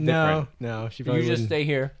anything's different. No, she You probably just wouldn't. stay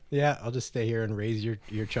here. Yeah, I'll just stay here and raise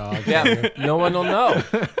your child. Yeah, no one will know.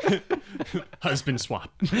 Husband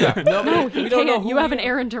swap. Yeah, No, he we don't know can't. who You have we an are.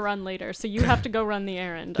 errand to run later, so you have to go run the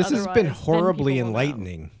errand. This has Otherwise, been then horribly people will know.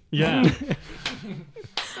 enlightening. Yeah.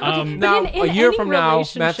 Now, in a year any from now,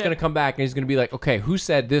 Matt's relationship- gonna come back and he's gonna be like, "Okay, who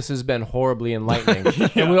said this has been horribly enlightening?"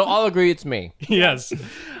 And we'll all agree it's me. Yes.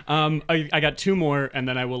 I got two more, and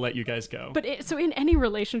then I will let you guys go. But so in any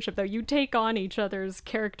relationship, though, you take on each other's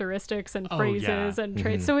characteristics and Oh, phrases yeah. and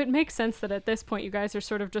traits. So it makes sense that at this point, you guys are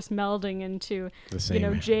sort of just melding into, The same.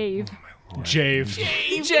 Jave. Jave.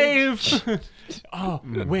 Jave. Oh,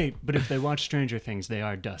 wait, but if they watch Stranger Things, they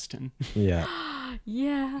are Dustin. Yeah.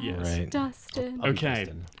 Yeah, Yes. Right. Dustin. Okay.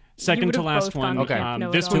 Dustin. Second would've to last both one. gone Okay.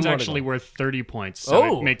 Know This It one's All. actually worth 30 points, so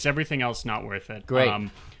Oh. it makes everything else not worth it. Great.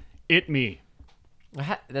 It me.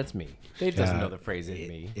 That's me. Dave doesn't Yeah. know the phrase "it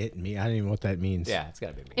me." Me. I don't even know what that means. Yeah, it's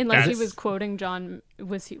gotta be me. Unless he That's- was quoting John.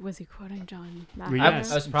 Was he quoting John McEnroe?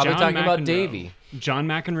 Yes. I was probably John talking about McEnroe. Davey. John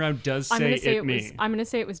McEnroe does I'm say gonna say it me. I'm gonna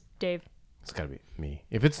say it was Dave. It's gotta be me.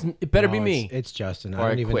 If it better be No, me. It's Justin. Or I I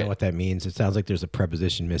don't even quit. know what that means. It sounds like there's a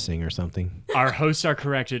preposition missing or something. Our hosts are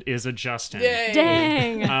correct. It is a Justin.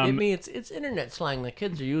 Dang. It me. It's internet slang. The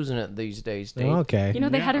kids are using it these days, Dave. Okay. You know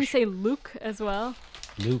they had him Yeah. say Luke as well.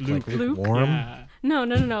 Luke, like Luke? warm. Yeah. No.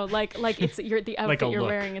 Like it's the outfit Like a you're look.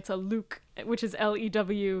 wearing. It's a Luke, which is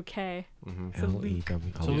LEWK. It's a Luke.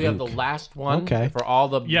 L-E-W. So we have the last one Okay. for all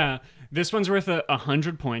the. Yeah. This one's worth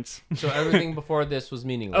 100 points. So everything before this was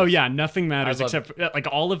meaningless. Oh yeah, nothing matters I love- except for, like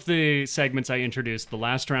all of the segments I introduced. The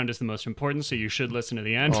last round is the most important, so you should listen to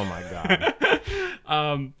the end. Oh my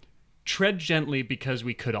god. Tread gently because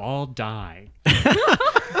we could all die.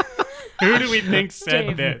 Who do we think said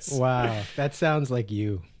Dave. this? Wow, that sounds like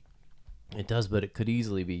you. It does, but it could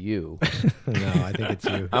easily be you. No, I think it's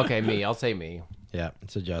you. Okay, me. I'll say me. Yeah,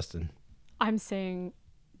 it's a Justin. I'm saying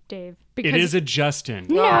Dave. It is a Justin.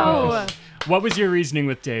 No. What was your reasoning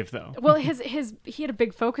with Dave, though? Well, he had a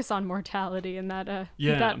big focus on mortality in that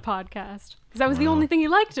Yeah. that podcast. Because that was the only thing he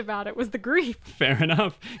liked about it was the grief. Fair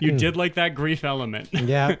enough. You did like that grief element.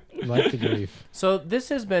 Yeah, like the grief. So this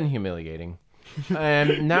has been humiliating.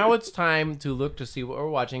 And now it's time to look to see what we're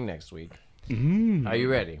watching next week. Are you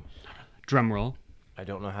ready? Drum roll. I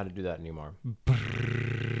don't know how to do that anymore.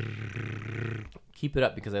 Keep it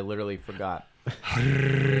up because I literally forgot.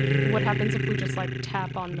 What happens if we just like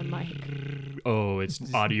tap on the mic? Oh,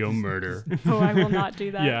 it's audio murder. Oh, I will not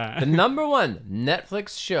do that. Yeah. The number one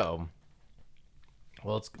Netflix show.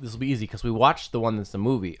 Well, this will be easy because we watched the one that's the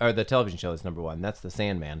movie or the television show that's number one. That's The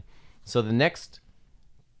Sandman. So the next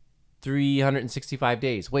 365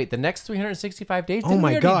 days. Wait, the next 365 days? Oh Didn't we my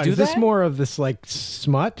already God! do Is this that? more of this like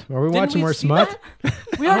smut? Are we Didn't watching we more see smut? that?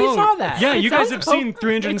 We already saw that. Yeah, It you guys sounds have seen it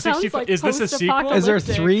 365. sounds like Is this a sequel? post-apocalyptic.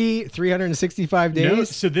 Is there 365 days? No,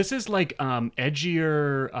 so this is like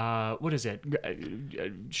edgier. What is it?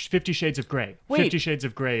 50 Shades of Grey. Wait. 50 Shades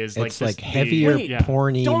of Grey is like It's this, like heavier, Wait,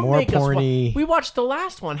 porny, Don't more make us porny. We watched the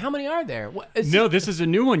last one. How many are there? What, No, this is a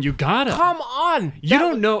new one. You gotta. Come on. You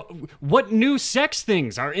don't know what new sex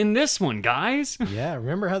things are in this one, guys. Yeah,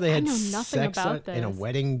 remember how they had know nothing sex about in a this.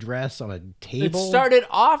 wedding dress on a It table? started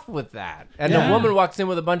off with that, and Yeah. the woman walks in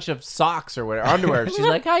with a bunch of socks or whatever, underwear. She's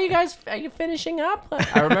like, "How you guys? Are you finishing up?"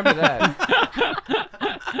 I remember that.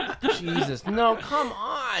 Jesus, no, come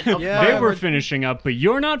on. Okay. Yeah. They were but- finishing up, but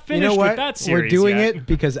you're not You finished know what? with that series We're doing yet. it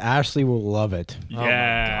because Ashley will love it. Oh my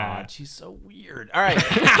Yeah. God, she's so weird. All right,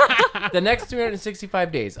 the next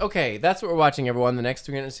 365 days. Okay, that's what we're watching, everyone. The next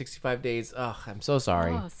 365 days. Ugh, I'm so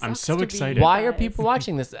sorry. Oh, I'm sucks so to be excited. you Why are guys. people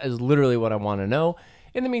watching this? Is literally what I want to know.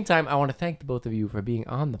 In the meantime, I want to thank the both of you for being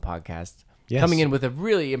on the podcast. Yes. Coming in with a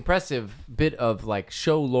really impressive bit of like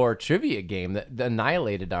show lore trivia game that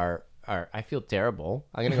annihilated our I feel terrible.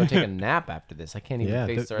 I'm gonna go take a nap after this. I can't even Yeah,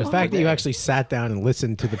 face the the rest fact of that the you day. actually sat down and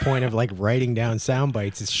listened to the point of like writing down sound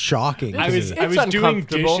bites is shocking. I to was me. I was It's doing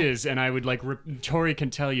uncomfortable. dishes and I would like Tori can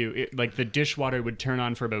tell you like the dishwater would turn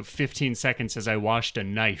on for about 15 seconds as I washed a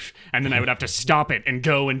knife and then I would have to stop it and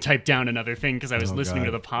go and type down another thing because I was listening God.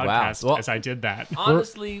 to the podcast Well, as I did that.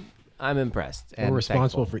 Honestly, I'm impressed. And We're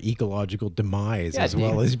responsible thankful. for ecological demise Yeah, as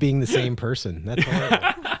well dude. as being the same person. That's horrible.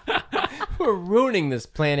 We're ruining this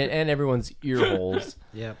planet and everyone's ear holes.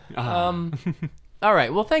 Yep. All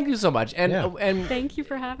right. Well, thank you so much, and Yeah. and Thank you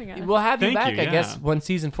for having us. we'll have you Thank back, you, I guess, yeah. when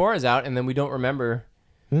season 4 is out, and then we don't remember.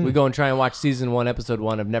 We go and try and watch season 1, episode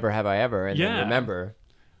 1 of Never Have I Ever, and then Yeah. remember.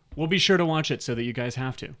 We'll be sure to watch it so that you guys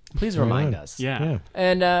have to. Please remind on. us. Yeah. Yeah.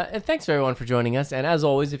 And thanks for everyone for joining us. And as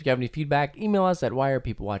always, if you have any feedback, email us at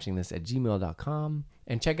whyarepeoplewatchingthis@gmail.com.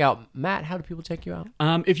 And check out Matt. How do people check you out?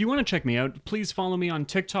 If you want to check me out, please follow me on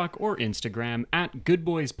TikTok or Instagram at Good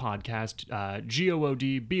Boys Podcast,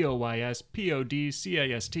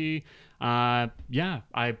 GOODBOYSPODCAST. Yeah,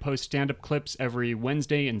 I post stand-up clips every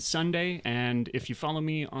Wednesday and Sunday, and if you follow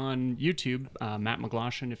me on YouTube, Matt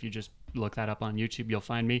McGloshin, if you just look that up on YouTube, you'll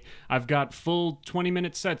find me. I've got full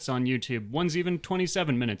 20-minute sets on YouTube. One's even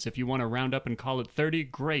 27 minutes. If you want to round up and call it 30,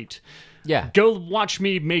 great. Yeah. Go watch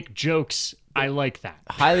me make jokes. I like that.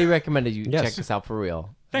 Highly recommended you Yes. check this out for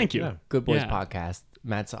real. Thank you. Good Boys Yeah. Podcast.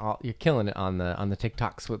 Matt's you're killing it on the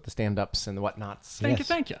TikToks with the stand-ups and the whatnots. Thank you, Yes.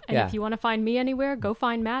 thank you. And Yeah. if you want to find me anywhere, go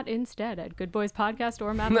find Matt instead at Good Boys Podcast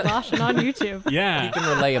or Matt McGloshin on YouTube. Yeah. You can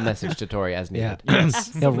relay a message to Tori as Yeah. needed.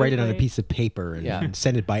 He'll write it on a Absolutely. piece of paper and Yeah.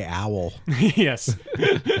 send it by owl. Yes.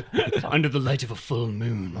 Under the light of a full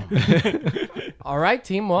moon. All right,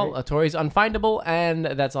 team. Well, Tori's unfindable, and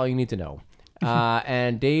that's all you need to know.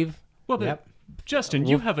 And Dave. Well, but Yep. Justin,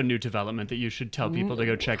 you have a new development that you should tell people to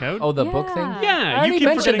go check out. Oh, the book thing? Yeah. yeah, I already you keep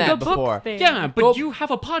mentioned forgetting that The book before. thing. Yeah, but Go- you have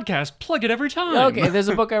a podcast. Plug it every time. Okay, there's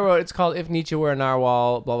a book I wrote. It's called If Nietzsche Were a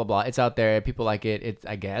Narwhal, blah, blah, blah. It's out there. People like it. It's,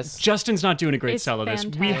 I guess. Justin's not doing a great It's sell of this.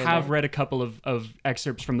 We fantastic. have read a couple of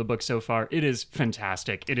excerpts from the book so far. It is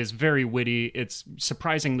fantastic. It is very witty. It's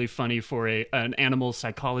surprisingly funny for an animal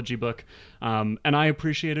psychology book. And I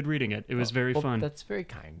appreciated reading it. It was very Well, fun. that's very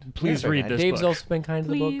kind. Please That's very read kind. this Dave's book. also been kind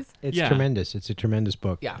to the book. Please. It's Yeah. tremendous. It's a tremendous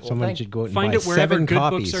book. Yeah, well, Someone thank- should go and find buy it wherever 7 good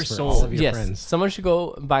copies books are for sold. all of your Yes, friends. someone should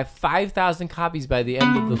go buy 5,000 copies by the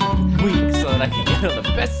end of the week so that I can get on the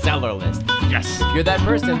bestseller list. yes. If you're that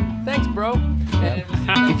person, thanks, bro.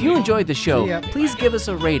 And if you enjoyed the show, See ya. please give us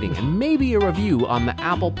a rating and maybe a review on the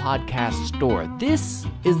Apple Podcast Store. This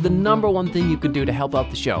is the #1 thing you can do to help out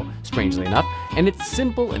the show, strangely enough. And it's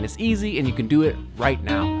simple and it's easy and you can do it right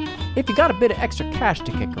now. If you got a bit of extra cash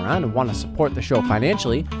to kick around and want to support the show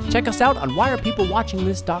financially, check us out on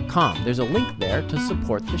whyarepeoplewatchingthis.com. There's a link there to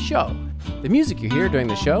support the show. The music you hear during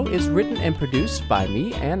the show is written and produced by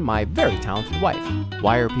me and my very talented wife.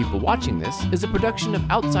 Why Are People Watching This is a production of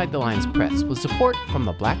Outside the Lines Press with support from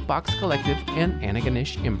the Black Box Collective and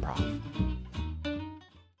Antigonish Improv.